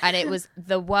 And it was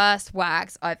the worst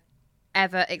wax I've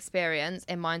ever experienced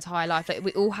in my entire life. Like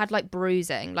we all had like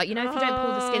bruising. Like, you know, if you don't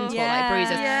pull the skin taut, like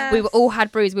bruises. Yes. We were all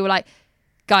had bruises. We were like,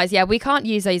 guys, yeah, we can't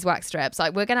use these wax strips.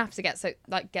 Like we're going to have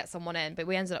to get someone in. But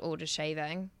we ended up all just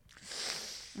shaving.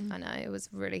 I know, it was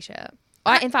really shit.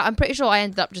 In fact, I'm pretty sure I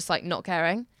ended up just like not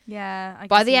caring. Yeah.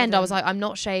 By the end, I was like, I'm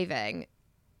not shaving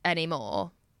anymore.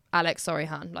 Alex, sorry,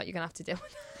 hun. Like, you're going to have to deal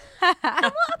with it. And what about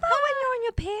when you're on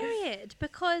your period?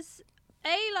 Because,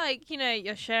 like, you know,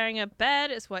 you're sharing a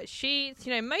bed, it's wet sheets.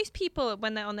 You know, most people,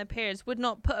 when they're on their periods, would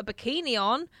not put a bikini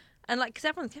on. And, like, because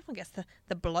everyone gets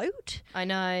the bloat. I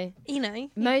know. You know.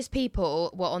 Most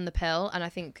people were on the pill, and I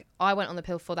think I went on the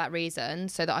pill for that reason,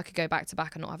 so that I could go back to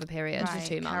back and not have a period for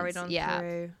 2 months. Carried on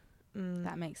through.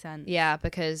 That makes sense. Yeah,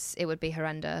 because it would be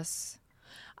horrendous.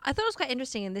 I thought it was quite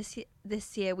interesting. In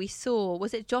this year, we saw,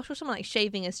 was it Josh or someone like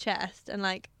shaving his chest, and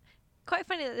like quite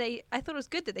funny that I thought it was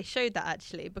good that they showed that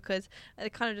actually, because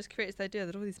it kind of just creates the idea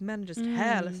that all these men are just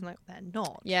hairless, and like they're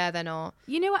not. Yeah, they're not.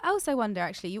 You know what else I wonder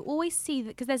actually? You always see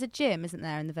because there's a gym, isn't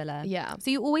there, in the villa? Yeah.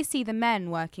 So you always see the men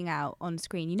working out on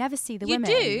screen. You never see the women.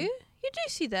 You do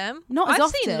see them. Not as I've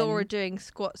seen often. Laura doing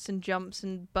squats and jumps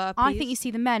and burpees. I think you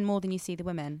see the men more than you see the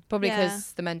women. Probably Yeah.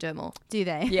 because the men do it more. Do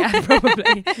they? Yeah,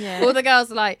 probably. Yeah. All the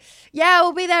girls are like, yeah,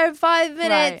 we'll be there in 5 minutes.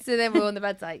 Right. And then we're on the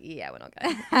bed like, yeah, we're not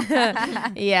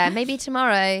going. Yeah, maybe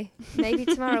tomorrow. Maybe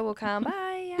tomorrow we'll come.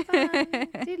 Bye. Have fun.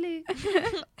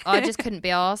 Toodaloo. I just couldn't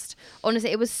be asked. Honestly,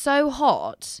 it was so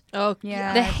hot. Oh,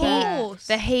 Yeah. The I heat. bet.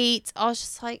 The heat. I was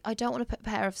just like, I don't want to put a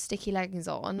pair of sticky leggings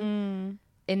on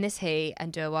in this heat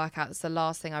and do a workout. It's the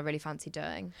last thing I really fancy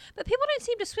doing. But people don't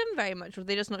seem to swim very much, or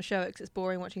they just not show it because it's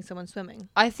boring watching someone swimming.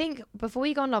 I think before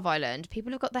you go on Love Island,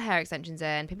 people have got their hair extensions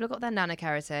in, people have got their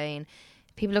nanokeratine,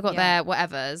 people have got their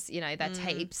whatevers, you know, their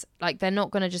tapes. Like, they're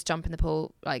not going to just jump in the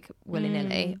pool, like,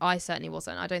 willy-nilly. I certainly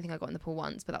wasn't. I don't think I got in the pool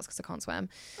once, but that's because I can't swim.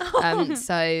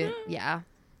 So, yeah.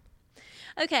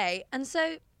 Okay, and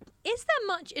so is there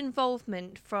much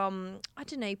involvement from, I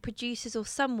don't know, producers or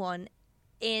someone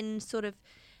in sort of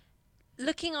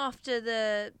looking after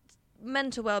the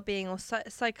mental well-being or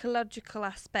psychological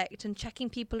aspect and checking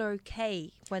people are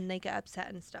okay when they get upset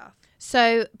and stuff?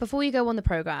 So before you go on the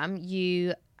programme,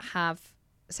 you have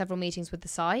several meetings with the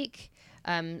psych.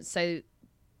 So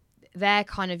they're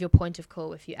kind of your point of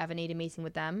call. If you ever need a meeting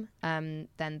with them,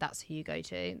 then that's who you go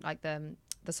to, like the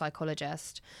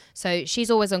psychologist. So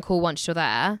she's always on call once you're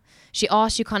there. She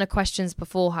asks you kind of questions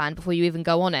beforehand before you even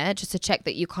go on it, just to check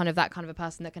that you're kind of that kind of a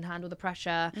person that can handle the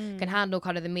pressure, can handle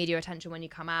kind of the media attention when you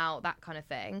come out, that kind of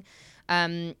thing.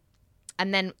 And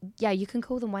then, yeah, you can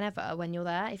call them whenever when you're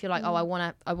there. If you're like, oh, I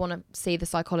want to see the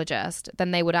psychologist, then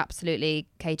they would absolutely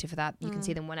cater for that. You can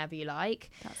see them whenever you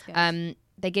like. That's good.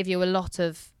 They give you a lot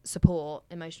of support,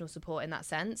 emotional support in that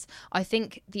sense. I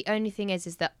think the only thing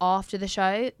is that after the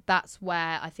show, that's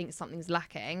where I think something's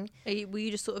lacking. Were you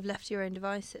just sort of left to your own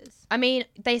devices? I mean,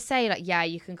 they say like, yeah,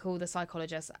 you can call the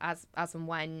psychologist as and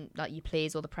when like you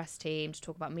please, or the press team to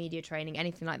talk about media training,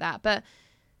 anything like that. But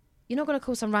you're not going to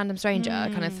call some random stranger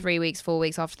kind of 3 weeks, 4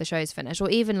 weeks after the show's finished,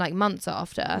 or even like months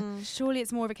after. Surely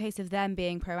it's more of a case of them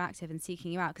being proactive and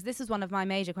seeking you out, because this was one of my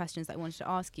major questions that I wanted to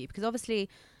ask you, because obviously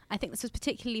I think this was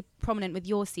particularly prominent with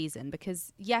your season,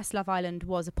 because yes, Love Island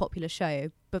was a popular show,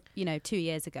 but 2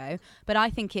 years ago, but I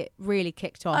think it really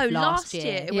kicked off last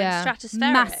year. It Yeah. went stratospheric.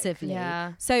 Massively.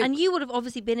 Yeah. So And you would have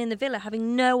obviously been in the villa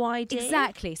having no idea.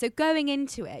 exactly. So going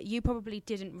into it, you probably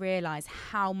didn't realise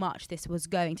how much this was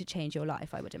going to change your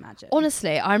life, I would imagine.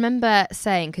 Honestly, I remember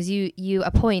saying, because you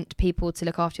appoint people to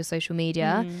look after your social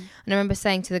media, and I remember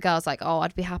saying to the girls like, oh,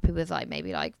 I'd be happy with like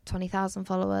maybe like 20,000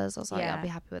 followers. I was like, Yeah. I'd be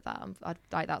happy with that. I'd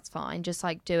like, that's fine. Just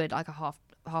like do it like a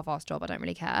half-assed job, I don't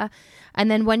really care.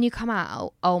 And then when you come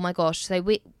out, oh my gosh, so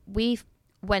we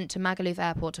went to Magaluf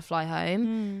Airport to fly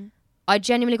home. I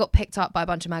genuinely got picked up by a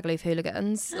bunch of Magaluf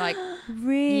hooligans. Like,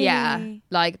 really? yeah,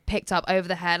 like picked up over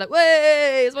the head, like,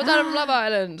 "Way, it's Montana from Love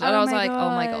Island." And I was like,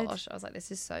 oh my gosh. I was like,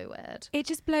 this is so weird. It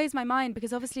just blows my mind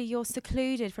because obviously you're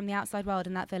secluded from the outside world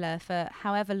in that villa for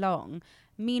however long.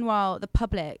 Meanwhile, the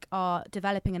public are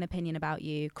developing an opinion about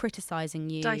you, criticising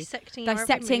you,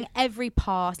 dissecting every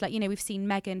past. Like, you know, we've seen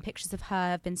Meghan, pictures of her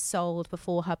have been sold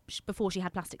before she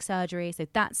had plastic surgery, so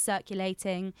that's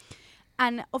circulating.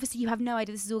 And obviously you have no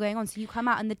idea this is all going on. So you come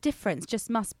out and the difference just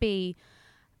must be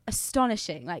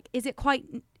astonishing. Like, is it quite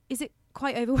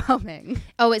overwhelming?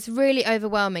 Oh, it's really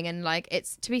overwhelming. And like,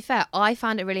 it's, to be fair, I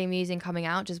found it really amusing coming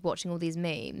out, just watching all these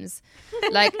memes.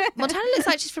 Like, Montana looks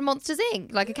like she's from Monsters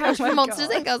Inc. Like a character from Monsters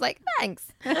Inc. I was like, thanks.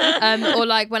 Or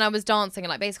like when I was dancing and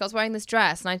like basically I was wearing this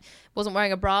dress and I wasn't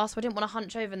wearing a bra, so I didn't want to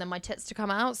hunch over and then my tits to come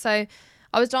out. So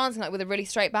I was dancing like with a really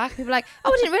straight back. People were like,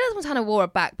 oh, I didn't realise Montana wore a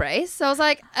back brace. So I was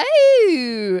like,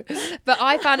 oh. But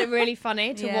I found it really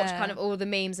funny to watch kind of all the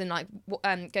memes and like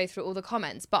go through all the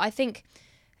comments. But I think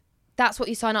that's what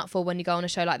you sign up for when you go on a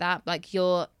show like that. Like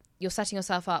you're setting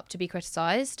yourself up to be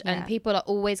criticised, and people are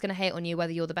always going to hate on you,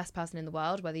 whether you're the best person in the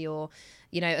world, whether you're,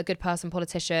 you know, a good person,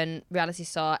 politician, reality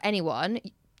star, anyone.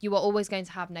 You are always going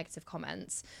to have negative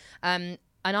comments. And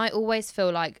I always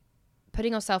feel like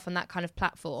putting yourself on that kind of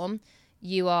platform,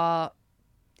 you're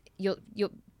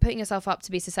putting yourself up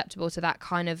to be susceptible to that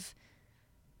kind of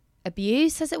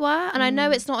abuse, as it were. And I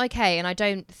know it's not okay, and I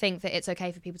don't think that it's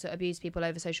okay for people to abuse people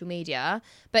over social media,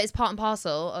 but it's part and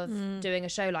parcel of doing a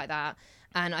show like that.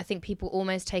 And I think people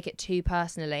almost take it too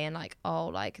personally and like, oh,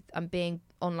 like I'm being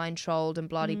online trolled and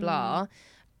blah blah.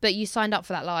 But you signed up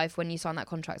for that life when you signed that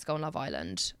contract to go on Love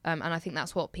Island, and I think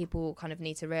that's what people kind of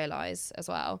need to realise as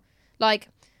well. Like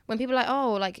when people are like,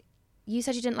 oh, like you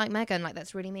said you didn't like Meghan, like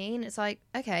that's really mean. It's like,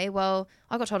 okay, well,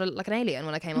 I got told I looked like an alien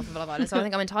when I came off of Love Island, so I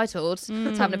think I'm entitled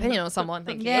to have an opinion on someone.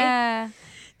 Thank you. Yeah.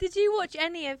 Did you watch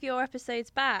any of your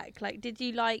episodes back? Like, did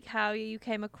you like how you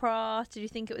came across? Did you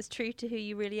think it was true to who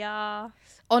you really are?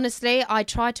 Honestly, I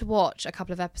tried to watch a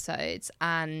couple of episodes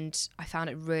and I found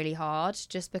it really hard,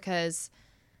 just because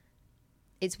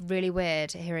it's really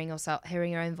weird hearing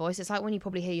your own voice. It's like when you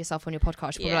probably hear yourself on your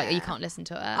podcast, you're probably like, you can't listen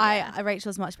to it.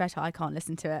 Rachel's much better. I can't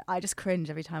listen to it. I just cringe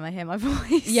every time I hear my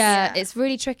voice. Yeah, it's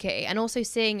really tricky. And also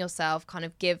seeing yourself kind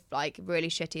of give like really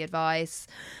shitty advice,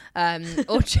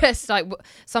 or just like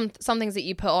some things that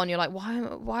you put on, you're like,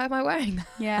 why am I wearing that?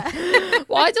 Yeah.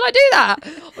 Why did I do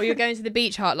that? Or you're going to the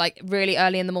beach hut like really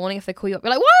early in the morning. If they call you up,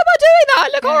 you're like, why am I doing that? I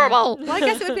look horrible. Well, I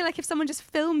guess it would be like if someone just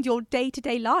filmed your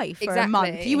day-to-day life for a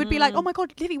month. You would be like, oh my God,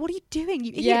 Livy, what are you doing?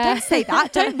 You idiot, don't say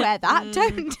that. Don't wear that.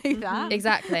 Don't do that.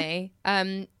 Exactly.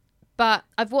 But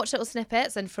I've watched little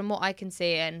snippets, and from what I can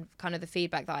see and kind of the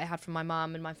feedback that I had from my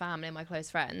mum and my family and my close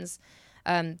friends,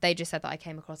 they just said that I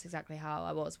came across exactly how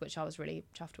I was, which I was really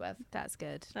chuffed with. That's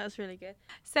good. That's really good.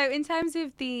 So in terms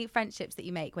of the friendships that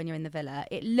you make when you're in the villa,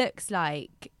 it looks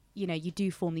like, you know, you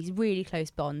do form these really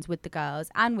close bonds with the girls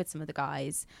and with some of the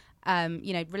guys.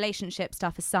 You know, relationship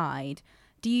stuff aside,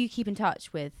 do you keep in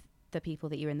touch with the people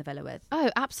that you're in the villa with? Oh,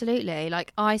 absolutely.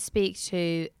 Like I speak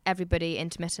to everybody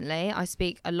intermittently. I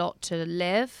speak a lot to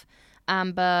Liv,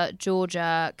 Amber,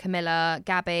 Georgia, Camilla,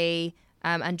 Gabby,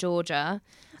 and Georgia.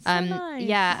 Nice.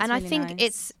 Yeah, That's and really I think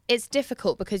nice. it's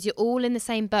difficult because you're all in the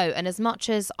same boat, and as much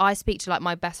as I speak to like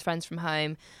my best friends from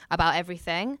home about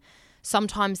everything,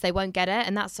 sometimes they won't get it,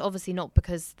 and that's obviously not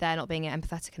because they're not being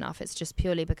empathetic enough. It's just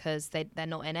purely because they're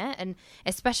not in it. And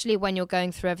especially when you're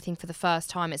going through everything for the first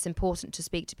time, it's important to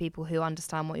speak to people who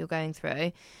understand what you're going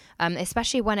through,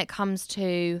 especially when it comes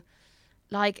to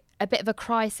like a bit of a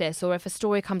crisis, or if a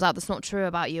story comes out that's not true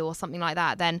about you or something like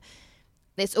that, then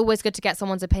it's always good to get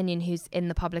someone's opinion who's in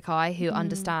the public eye, who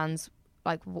understands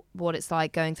like what it's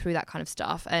like going through that kind of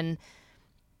stuff. And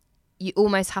you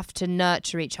almost have to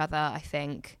nurture each other, I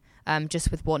think.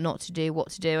 Just with what not to do,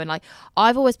 what to do. And like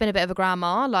I've always been a bit of a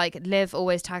grandma. Like Liv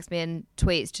always tags me in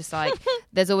tweets just like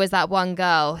there's always that one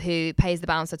girl who pays the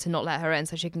bouncer to not let her in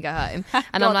so she can go home.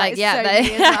 And I'm like, yeah,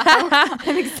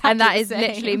 and that is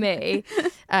literally me.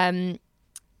 And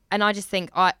I just think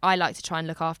I like to try and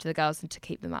look after the girls and to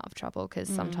keep them out of trouble, because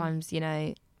sometimes, you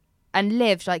know, and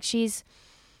Liv, like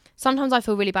sometimes I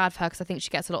feel really bad for her because I think she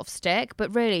gets a lot of stick,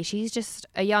 but really she's just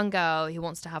a young girl who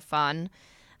wants to have fun.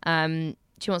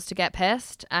 She wants to get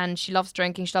pissed, and she loves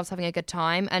drinking. She loves having a good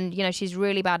time. And, you know, she's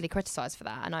really badly criticised for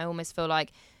that. And I almost feel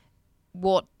like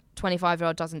what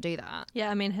 25-year-old doesn't do that? Yeah,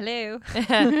 I mean, hello.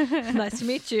 Nice to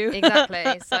meet you.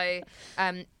 Exactly. So,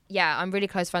 yeah, I'm really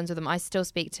close friends with them. I still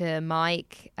speak to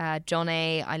Mike,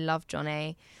 Johnny. I love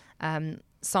Johnny.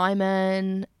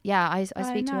 Simon. Yeah, I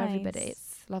speak to nice. everybody.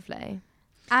 It's lovely.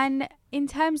 And in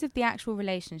terms of the actual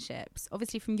relationships,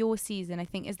 obviously from your season, I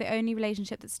think is the only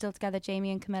relationship that's still together,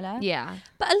 Jamie and Camilla. Yeah.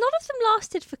 But a lot of them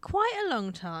lasted for quite a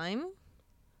long time.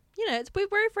 You know,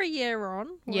 we're over a year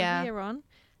on. Yeah. A year on.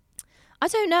 I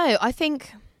don't know. I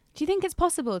think... Do you think it's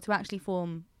possible to actually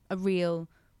form a real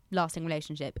lasting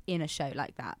relationship in a show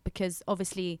like that? Because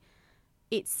obviously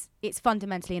it's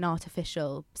fundamentally an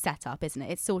artificial setup, isn't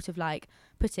it? It's sort of like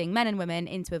putting men and women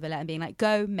into a villa and being like,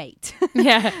 go mate.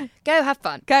 Yeah. Go have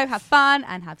fun. Go have fun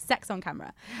and have sex on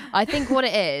camera. I think what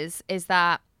it is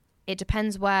that it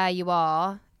depends where you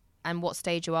are and what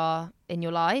stage you are in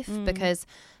your life. Because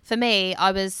for me,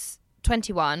 I was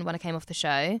 21 when I came off the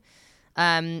show.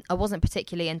 I wasn't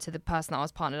particularly into the person that I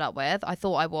was partnered up with. I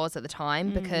thought I was at the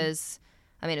time because,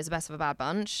 I mean, it was the best of a bad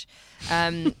bunch.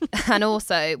 And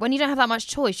also, when you don't have that much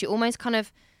choice, you almost kind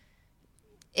of...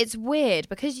 It's weird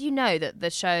because you know that the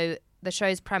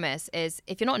show's premise is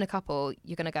if you're not in a couple,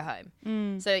 you're going to go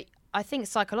home. So I think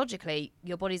psychologically,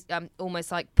 your body's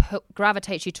almost like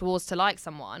gravitates you towards to like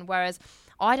someone. Whereas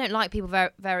I don't like people very,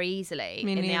 very easily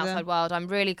in the outside world. I'm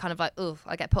really kind of like, oof,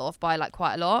 I get put off by like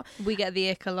quite a lot. We get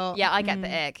the ick a lot. Yeah, I get the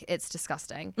ick. It's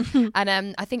disgusting.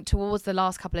 And I think towards the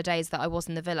last couple of days that I was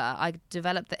in the villa, I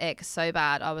developed the ick so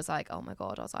bad. I was like, oh my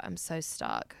God, I'm so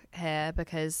stuck here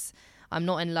because I'm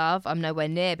not in love. I'm nowhere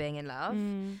near being in love.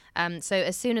 So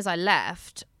as soon as I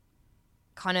left,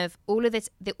 kind of all of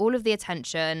the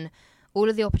attention, all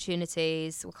of the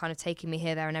opportunities were kind of taking me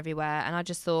here, there and everywhere. And I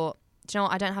just thought, do you know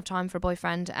what? I don't have time for a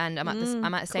boyfriend. And I'm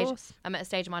at a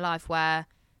stage in my life where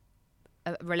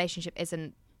a relationship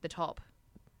isn't the top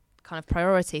kind of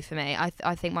priority for me.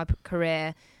 I think my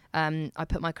career, I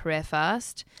put my career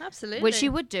first. Absolutely. Which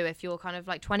you would do if you're kind of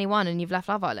like 21 and you've left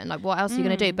Love Island. Like, what else are you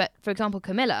going to do? But for example,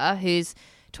 Camilla, who's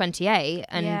 28,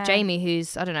 and Jamie,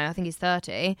 who's, I don't know, I think he's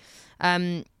 30,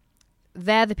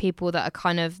 they're the people that are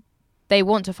kind of, they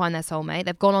want to find their soulmate.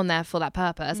 They've gone on there for that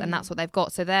purpose and that's what they've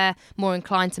got. So they're more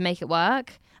inclined to make it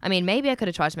work. I mean, maybe I could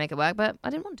have tried to make it work, but I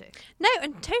didn't want to. No,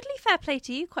 and totally fair play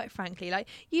to you, quite frankly. Like,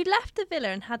 you left the villa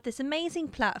and had this amazing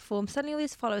platform, suddenly all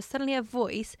these followers, suddenly a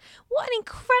voice. What an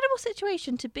incredible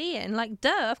situation to be in. Like,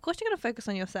 duh, of course you're going to focus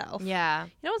on yourself. Yeah.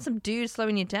 You don't want some dude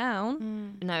slowing you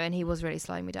down. No, and he was really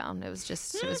slowing me down. It was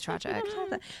tragic.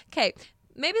 Okay,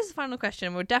 maybe this is the final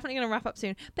question. We're definitely going to wrap up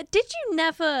soon. But did you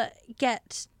never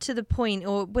get to the point,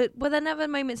 or were there never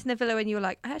moments in the villa when you were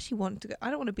like, I actually want to go, I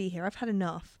don't want to be here. I've had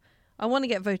enough. I want to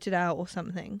get voted out or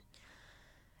something?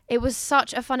 It was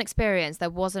such a fun experience.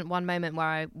 There wasn't one moment where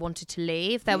I wanted to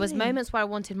leave. There was moments where I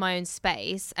wanted my own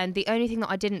space. And the only thing that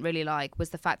I didn't really like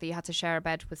was the fact that you had to share a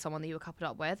bed with someone that you were coupled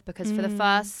up with. Because for the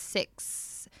first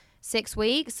six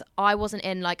weeks, I wasn't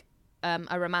in like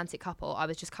a romantic couple. I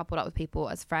was just coupled up with people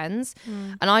as friends.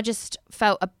 And I just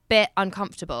felt a bit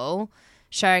uncomfortable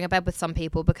sharing a bed with some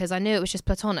people because I knew it was just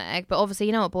platonic. But obviously,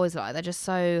 you know what boys are like. They're just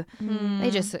so, they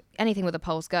just, anything with a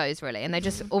pulse goes really. And they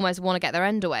just almost want to get their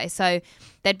end away. So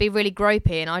they'd be really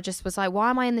gropey. And I just was like,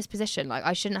 why am I in this position? Like,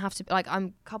 I shouldn't have to, like,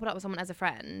 I'm coupled up with someone as a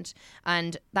friend.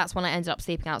 And that's when I ended up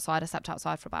sleeping outside. I slept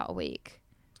outside for about a week.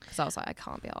 Because I was like, I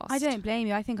can't be arsed. I don't blame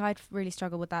you. I think I'd really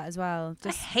struggle with that as well. I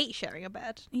hate sharing a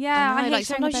bed. Yeah, I know, hate like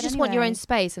sharing a sometimes you bed just want your anyway. own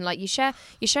space, and like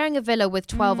you're sharing a villa with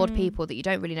 12 odd people that you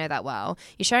don't really know that well.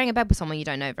 You're sharing a bed with someone you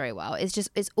don't know very well.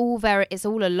 It's all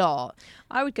a lot.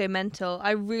 I would go mental. I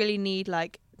really need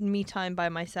like me time by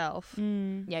myself.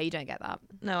 Yeah, you don't get that.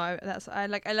 No, I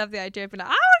love the idea of being like, I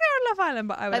want to go on Love Island,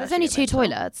 but I would. Like, there's only 2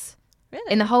 toilets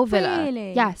Really? in the whole villa.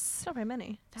 Really? Yes. It's not very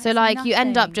many. So like you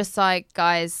end up nothing. just like,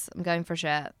 guys, I'm going for a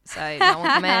shit. So no one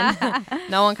come in.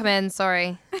 No one come in.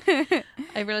 Sorry.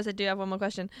 I realise I do have one more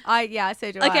question. So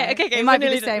do Okay. I. It we're might be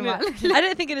nearly the same done. one. I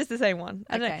don't think it is the same one.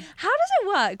 I don't know. Okay. How does it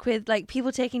work with like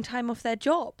people taking time off their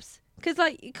jobs? Because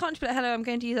like you can't just be like, hello, I'm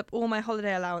going to use up all my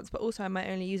holiday allowance, but also I might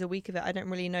only use a week of it. I don't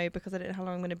really know because I don't know how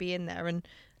long I'm going to be in there. And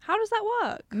how does that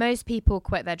work? Most people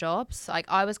quit their jobs. Like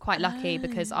I was quite lucky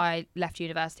because I left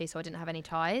university, so I didn't have any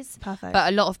ties. Perfect.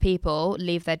 But a lot of people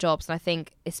leave their jobs, and I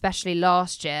think especially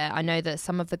last year, I know that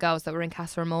some of the girls that were in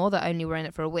Casa Amor that only were in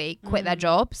it for a week quit their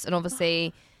jobs, and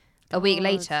obviously a week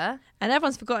later. And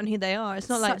everyone's forgotten who they are. It's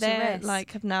not like Such a they're risk.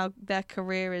 like have now their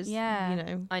career is you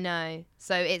know. I know.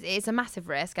 So it's a massive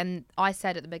risk. And I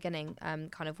said at the beginning,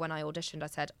 kind of when I auditioned, I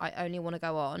said, I only want to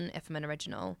go on if I'm an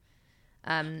original.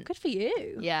 Good for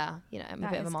you. Yeah, you know, I'm a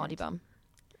That bit of a is Mardy good. bum.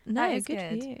 No, That is good for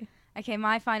good. you. Okay,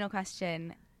 my final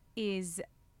question is,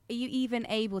 are you even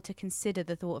able to consider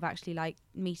the thought of actually like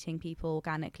meeting people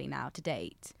organically now to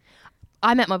date?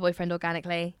 I met my boyfriend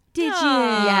organically. Did you?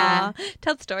 Yeah.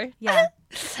 Tell the story. Yeah.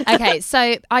 Okay,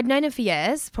 so I'd known him for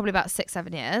years, probably about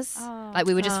 6-7 years. Oh. Like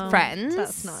we were just friends.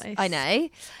 That's nice. I know.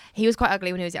 He was quite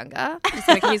ugly when he was younger.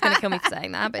 So he was going to kill me for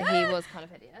saying that, but he was kind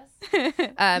of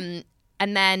hideous.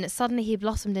 And then suddenly he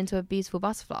blossomed into a beautiful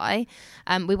butterfly.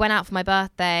 We went out for my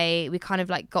birthday. We kind of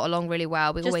like got along really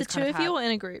well. We Just always the two kind of you or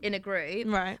in a group? in a group.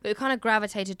 Right. But we kind of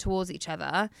gravitated towards each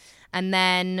other. And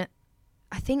then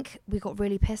I think we got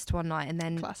really pissed one night and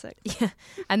then Classic. yeah,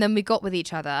 and then we got with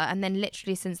each other, and then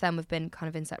literally since then we've been kind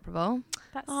of inseparable.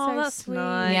 That's Oh, so that's sweet.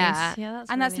 nice. Yeah. that's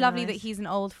And that's really lovely nice. that he's an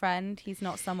old friend. He's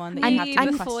not someone that And you have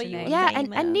to be before you questioning. were Yeah,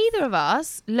 famous. and neither of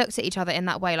us looked at each other in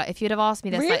that way. Like if you'd have asked me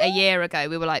this like a Really? year ago,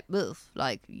 we were like, ugh,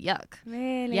 like yuck.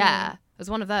 Really? Yeah, it was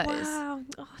one of those. Wow.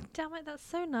 Oh, damn it. That's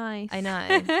so nice. I know.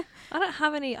 I don't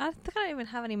have any. I think I don't even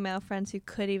have any male friends who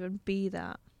could even be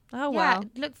that. Oh, Yeah, wow.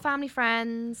 look, family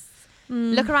friends.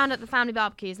 Mm. Look around at the family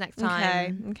barbecues next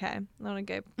time. Okay. I want to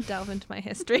go delve into my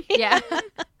history. Yeah.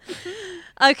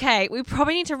 Okay. We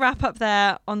probably need to wrap up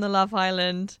there on the Love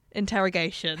Island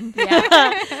interrogation.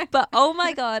 Yeah. But oh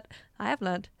my God, I have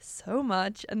learned so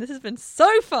much and this has been so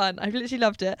fun. I've literally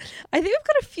loved it. I think we've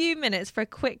got a few minutes for a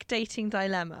quick dating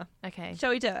dilemma. Okay.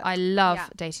 Shall we do it? I love Yeah.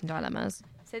 dating dilemmas.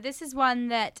 So this is one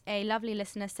that a lovely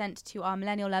listener sent to our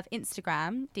Millennial Love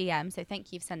Instagram DM. So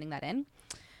thank you for sending that in.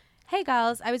 Hey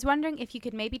girls, I was wondering if you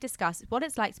could maybe discuss what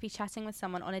it's like to be chatting with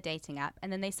someone on a dating app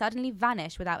and then they suddenly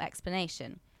vanish without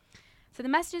explanation. So the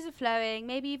messages are flowing,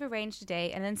 maybe you've arranged a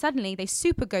date and then suddenly they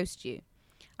super ghost you.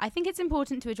 I think it's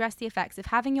important to address the effects of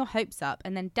having your hopes up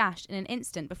and then dashed in an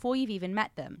instant before you've even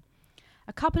met them.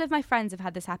 A couple of my friends have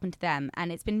had this happen to them and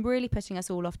it's been really putting us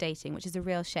all off dating, which is a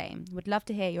real shame. Would love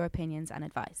to hear your opinions and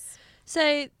advice.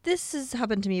 So this has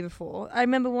happened to me before. I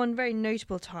remember one very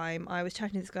notable time I was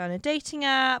chatting to this guy on a dating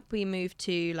app. We moved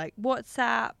to like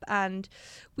WhatsApp and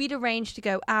we'd arranged to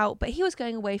go out, but he was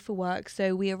going away for work.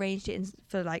 So we arranged it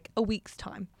for like a week's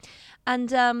time.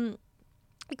 And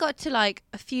it got to like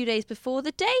a few days before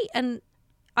the date and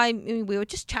we were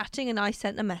just chatting and I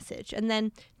sent a message. And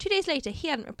then 2 days later, he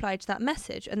hadn't replied to that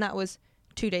message. And that was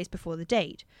 2 days before the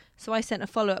date. So I sent a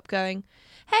follow-up going,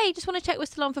 hey, just want to check we're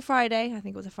still on for Friday. I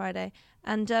think it was a Friday.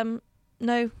 And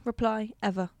no reply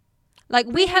ever. Like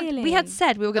we had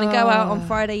said we were going to go out on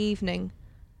Friday evening.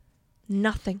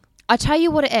 Nothing. I tell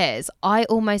you what it is. I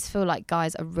almost feel like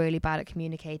guys are really bad at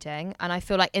communicating, and I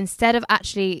feel like instead of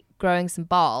actually growing some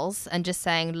balls and just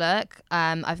saying, "Look,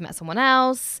 I've met someone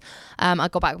else. I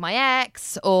got back with my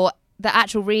ex," or the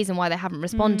actual reason why they haven't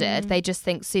responded, they just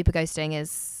think super ghosting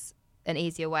is an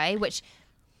easier way. Which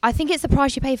I think it's the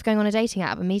price you pay for going on a dating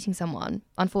app and meeting someone.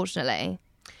 Unfortunately,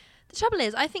 The trouble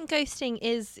is, I think ghosting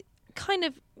is kind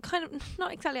of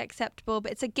not exactly acceptable,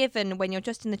 but it's a given when you're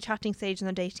just in the chatting stage on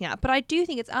the dating app. But I do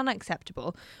think it's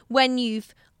unacceptable when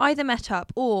you've either met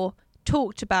up or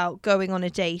talked about going on a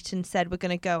date and said we're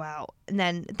going to go out and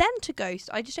then to ghost.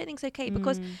 I just don't think it's okay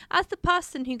because as the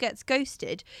person who gets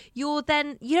ghosted, you don't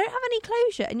have any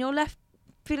closure and you're left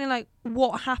feeling like,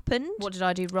 what happened? what did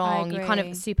I do wrong? You kind agree.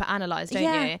 of super analyze, don't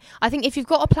Yeah. you? I think if you've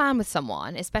got a plan with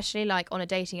someone, especially like on a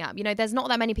dating app, there's not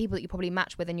that many people that you probably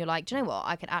match with and you're like, do you know what,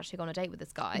 I could actually go on a date with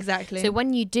this guy. Exactly. So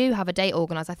when you do have a date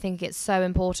organised, I think it's so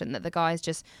important that the guys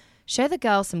just show the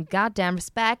girl some goddamn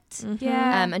respect.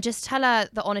 Yeah. And just tell her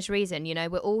the honest reason.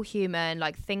 We're all human,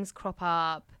 like things crop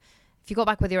up. If you got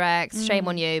back with your ex, shame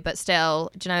on you, but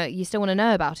still, you still want to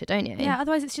know about it, don't you? Yeah,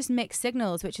 otherwise it's just mixed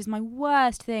signals, which is my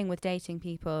worst thing with dating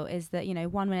people is that,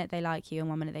 1 minute they like you and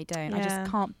 1 minute they don't. I Yeah.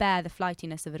 just can't bear the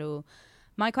flightiness of it all.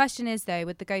 My question is, though,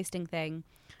 with the ghosting thing,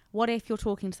 what if you're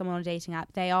talking to someone on a dating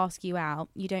app, they ask you out,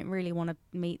 you don't really want to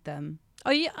meet them? Oh,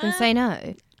 yeah. Then say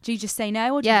no. Do you just say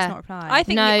no or do you Yeah. just not reply? I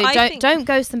think No, don't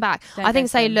ghost them back. Don't I think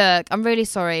ghost say, them. look, I'm really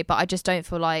sorry, but I just don't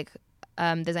feel like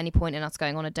there's any point in us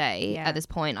going on a date Yeah. at this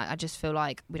point. I just feel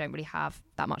like we don't really have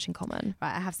that much in common.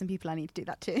 Right, I have some people I need to do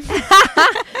that too.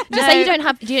 Just say you don't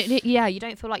have, you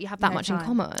don't feel like you have that No much in time.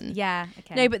 common. Yeah,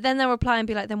 okay. No, but then they'll reply and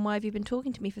be like, then why have you been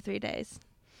talking to me for 3 days?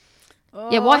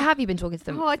 Yeah, why have you been talking to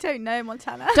them? Oh, I don't know,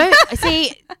 Montana. Don't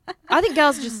see. I think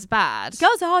girls are just as bad.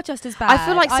 Girls are just as bad. I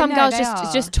feel like some know girls they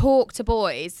just are. talk to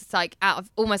boys. It's like out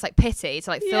of almost like pity to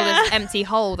like fill Yeah. this empty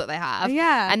hole that they have.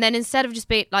 Yeah. And then instead of just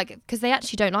being like, because they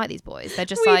actually don't like these boys, they're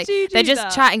just We like do they're just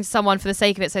that. chatting to someone for the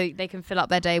sake of it, so they can fill up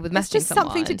their day with It's messaging just someone.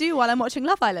 something to do while I'm watching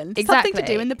Love Island. Exactly. Something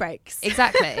to do in the breaks.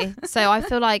 Exactly. So I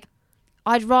feel like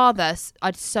I'd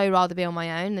so rather be on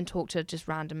my own than talk to just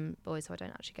random boys who I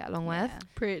don't actually get along with. Yeah.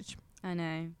 Preach. I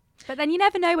know. But then you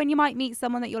never know when you might meet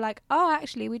someone that you're like, oh,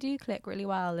 actually, we do click really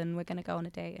well and we're going to go on a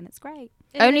date and it's great.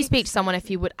 Only speak to someone if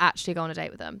you would actually go on a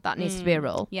date with them. That needs to be a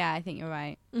rule. Yeah, I think you're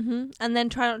right. And then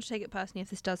try not to take it personally if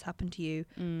this does happen to you,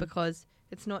 because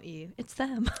it's not you, it's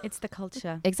them. It's the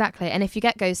culture. Exactly. And if you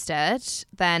get ghosted,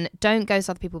 then don't ghost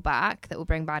other people back. That will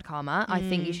bring bad karma. I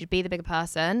think you should be the bigger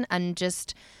person and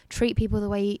just treat people the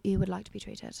way you would like to be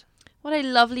treated. What a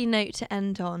lovely note to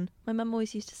end on. My mum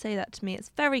always used to say that to me.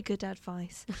 It's very good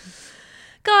advice.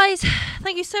 Guys,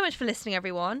 thank you so much for listening,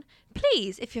 everyone.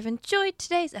 Please, if you've enjoyed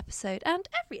today's episode, and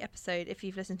every episode, if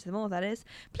you've listened to them all, that is,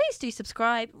 please do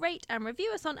subscribe, rate and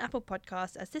review us on Apple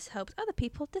Podcasts, as this helps other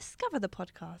people discover the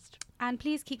podcast. And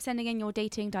please keep sending in your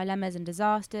dating dilemmas and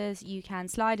disasters. You can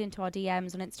slide into our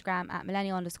DMs on Instagram at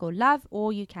millennial_love,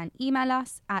 or you can email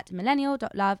us at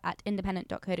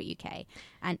millennial.love@independent.co.uk.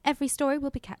 And every story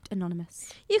will be kept anonymous.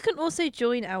 You can also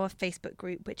join our Facebook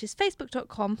group, which is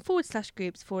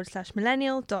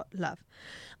facebook.com/groups/millennial.love.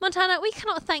 Montana, we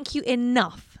cannot thank you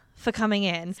enough for coming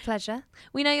in. Pleasure.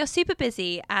 We know you're super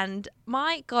busy, and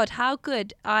my God, how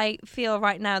good I feel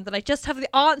right now that I just have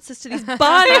the answers to these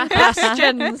burning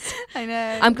questions. I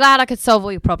know. I'm glad I could solve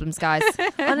all your problems, guys.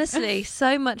 Honestly,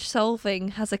 so much solving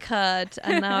has occurred,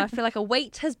 and now I feel like a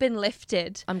weight has been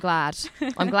lifted. I'm glad.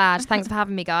 Thanks for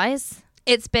having me, guys.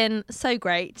 It's been so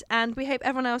great, and we hope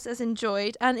everyone else has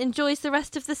enjoyed and enjoys the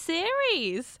rest of the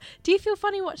series. Do you feel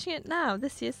funny watching it now,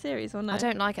 this year's series, or no? I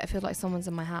don't like it. I feel like someone's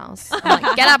in my house. I'm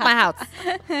like, get out of my house.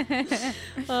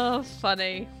 Oh,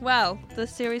 funny. Well, the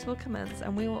series will commence,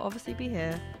 and we will obviously be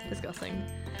here discussing.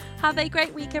 Have a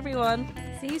great week, everyone.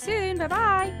 See you soon.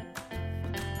 Bye-bye.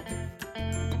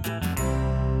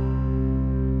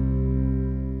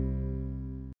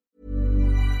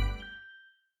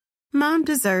 Mom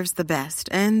deserves the best,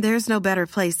 and there's no better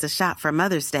place to shop for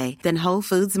Mother's Day than Whole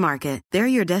Foods Market. They're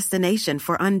your destination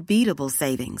for unbeatable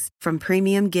savings, from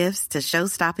premium gifts to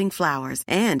show-stopping flowers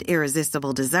and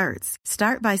irresistible desserts.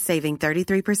 Start by saving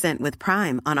 33% with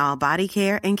Prime on all body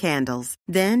care and candles.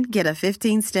 Then get a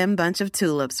 15-stem bunch of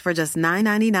tulips for just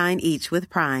 $9.99 each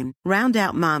with Prime. Round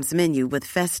out Mom's menu with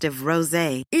festive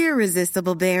rosé,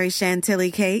 irresistible berry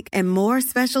chantilly cake, and more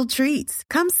special treats.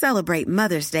 Come celebrate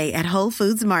Mother's Day at Whole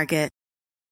Foods Market.